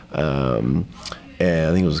podcast, and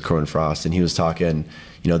I think it was Corin Frost, and he was talking,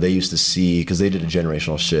 you know, they used to see, because they did a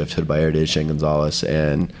generational shift. Hood by Air did, Shane Gonzalez,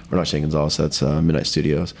 or not Shane Gonzalez, that's Midnight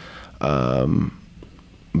Studios, but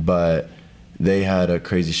they had a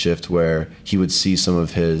crazy shift where he would see some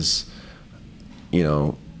of his, you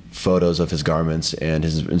know, photos of his garments and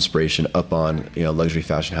his inspiration up on, you know, luxury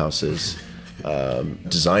fashion houses,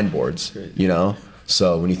 design boards, you know.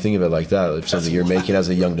 So when you think of it like that, if something you're making as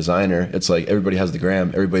a young designer, it's like everybody has the gram,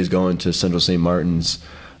 everybody's going to Central St. Martin's,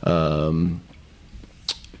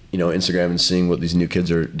 you know, Instagram and seeing what these new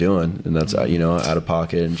kids are doing, and that's you know, out of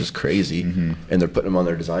pocket and just crazy, and they're putting them on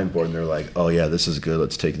their design board, and they're like, oh yeah, this is good,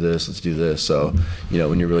 let's take this, let's do this. So you know,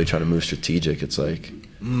 when you're really trying to move strategic, it's like.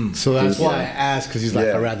 So that's why I asked, because he's like,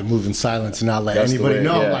 I'd rather move in silence and not let anybody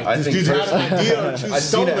know. Yeah. Like, this dude's had an idea or two. I've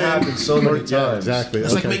seen it happen so many times. Yeah, exactly.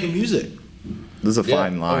 It's like making music. There's a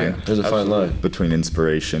fine line. There's a fine line between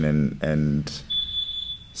inspiration and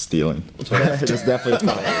stealing. There's definitely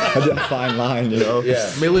a fine line, you know. Yeah.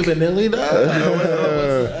 Milli Vanilli,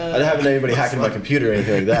 I didn't have anybody hacking my computer or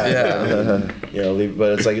anything like that. Yeah. You know,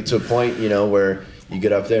 but it's like, it's to a point, you know, where you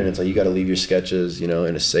get up there and it's like, you got to leave your sketches, you know,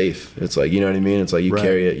 in a safe. It's like, you know what I mean? It's like you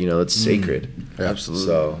carry it, you know, it's sacred. Absolutely.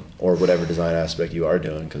 So, or whatever design aspect you are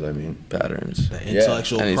doing, because I mean, patterns. The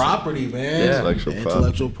intellectual property, man. Yeah.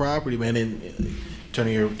 Intellectual property, man. And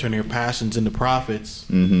turning your passions into profits.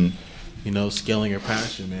 You know, scaling your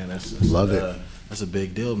passion, man. Love it. That's a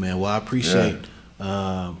big deal, man. Well, I appreciate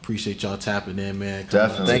y'all tapping in, man.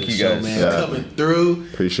 Definitely. Thank you guys. Coming through.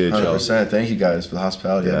 Appreciate y'all. 100%. Thank you guys for the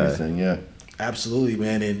hospitality and everything. Yeah. Absolutely,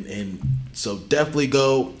 man. And so definitely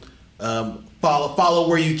go follow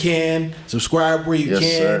where you can, subscribe where you can.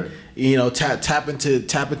 Sir. You know, tap into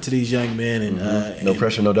these young men and no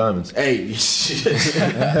pressure, no diamonds. Hey, so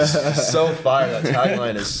fire! That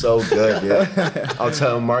tagline is so good. Yeah, I'll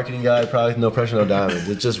tell a marketing guy, probably no pressure, no diamonds.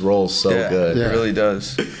 It just rolls so good. It really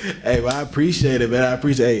does. Hey, well, I appreciate it, man. I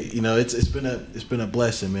appreciate. Hey, you know, it's been a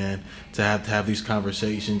blessing, man, to have these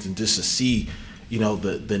conversations and just to see, you know,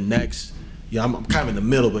 the next. Yeah, I'm kind of in the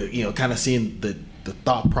middle, but you know, kind of seeing the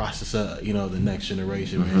thought process of, you know, the next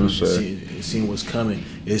generation, man. Seeing what's coming.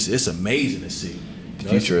 It's amazing to see. You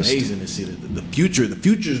know, it's amazing to see the future. The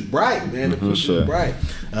future's bright, man. The future's bright.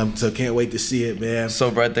 So can't wait to see it, man.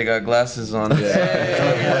 So bright they got glasses on. You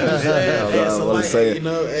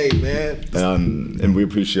know, hey, man. And we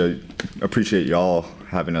appreciate y'all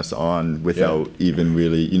having us on without even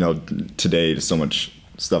really, you know, today so much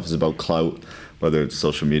stuff is about clout, whether it's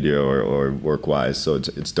social media or work-wise. So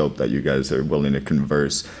it's dope that you guys are willing to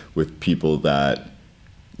converse with people that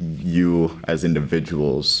you as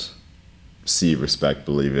individuals see, respect,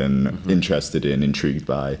 believe in, interested in, intrigued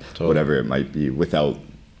by, whatever it might be, without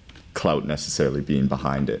clout necessarily being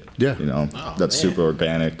behind it. Yeah. You know, that's super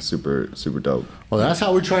organic, super dope. Well, that's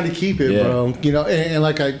how we're trying to keep it, bro. You know, and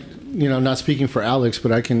like you know, not speaking for Alex,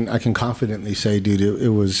 but I can confidently say, dude, it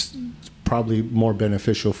was probably more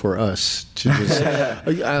beneficial for us to just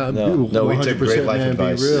we took great life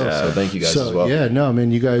advice, so thank you guys as well. Yeah, no,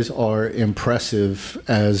 man, you guys are impressive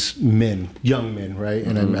as men, young men, right?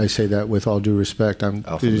 And I say that with all due respect. I'm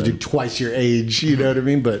twice your age, you know what I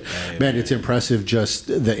mean? But man, it's impressive, just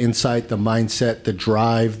the insight, the mindset, the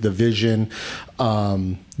drive, the vision,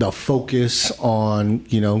 the focus on,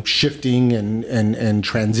 you know, shifting and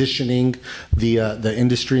transitioning the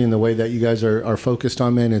industry in the way that you guys are focused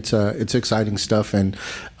on, man. It's exciting stuff, and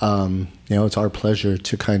you know, it's our pleasure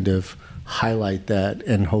to kind of highlight that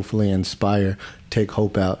and hopefully inspire, take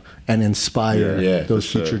hope out, and inspire those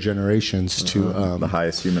future generations to the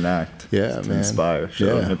highest human act. Yeah, to man. Inspire.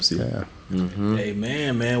 Show Nipsey. Yeah. Hey,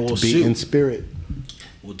 man. We'll be in spirit.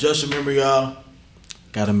 Well, just remember, y'all.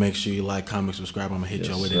 Gotta make sure you like, comment, subscribe. I'm gonna hit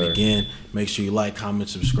y'all with it again. Make sure you like, comment,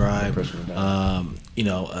 subscribe. You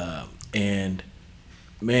know, and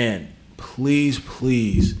man,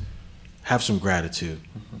 please have some gratitude.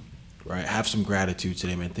 Right? Have some gratitude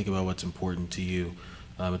today, man. Think about what's important to you.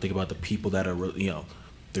 And think about the people that are, you know,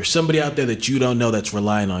 there's somebody out there that you don't know that's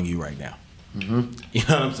relying on you right now. You know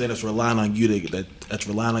what I'm saying? That's relying on you that's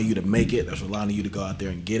relying on you to make it. That's relying on you to go out there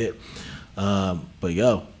and get it. But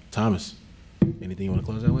yo, Thomas, anything you want to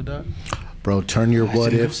close out with, Doc? Bro, turn your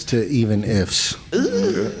what ifs to even ifs.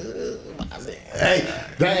 Hey,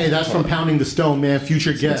 that's from Pounding the Stone, man.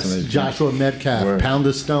 Future guest Joshua Metcalf. Pound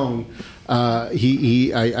the Stone. I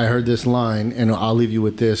heard this line, and I'll leave you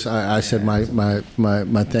with this. I said my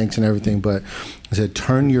thanks and everything, but I said,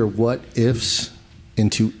 turn your what ifs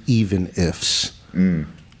into even ifs.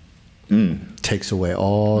 Takes away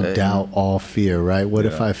all doubt, all fear, right? What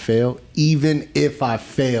if I fail? Even if I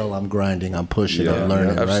fail, I'm grinding, I'm pushing, I'm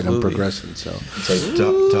learning, right? I'm progressing. So it's like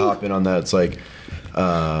to hop in on that, it's like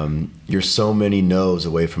you're so many no's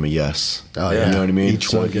away from a yes. You know what I mean?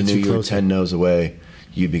 Each one if you knew you were 10 no's away,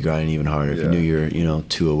 you'd be grinding even harder. If you knew you're, you know,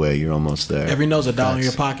 2 away, you're almost there. Every no's a dollar in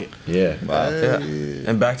your pocket.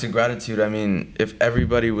 And back to gratitude, I mean, if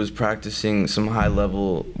everybody was practicing some high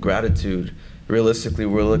level gratitude, realistically,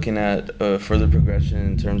 we're looking at further progression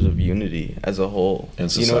in terms of unity as a whole. In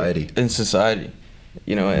society. In society,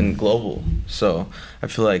 you know, and global. So I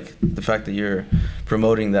feel like the fact that you're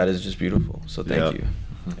promoting that is just beautiful. So thank you.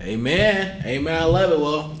 Amen. I love it.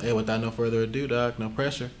 Well, hey, without no further ado, dog, no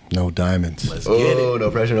pressure. No diamonds. Let's get it.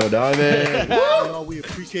 No pressure, no diamond. Well, we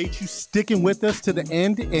appreciate you sticking with us to the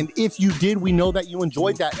end. And if you did, we know that you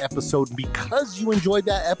enjoyed that episode. And because you enjoyed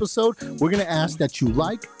that episode, we're going to ask that you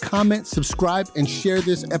like, comment, subscribe, and share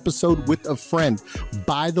this episode with a friend.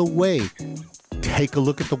 By the way, take a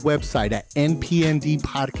look at the website at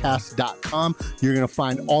npndpodcast.com. You're going to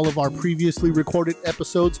find all of our previously recorded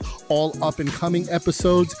episodes, all up and coming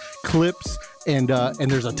episodes, clips, and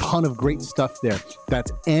there's a ton of great stuff there.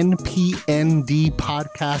 That's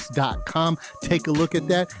npndpodcast.com. Take a look at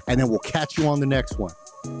that, and then we'll catch you on the next one.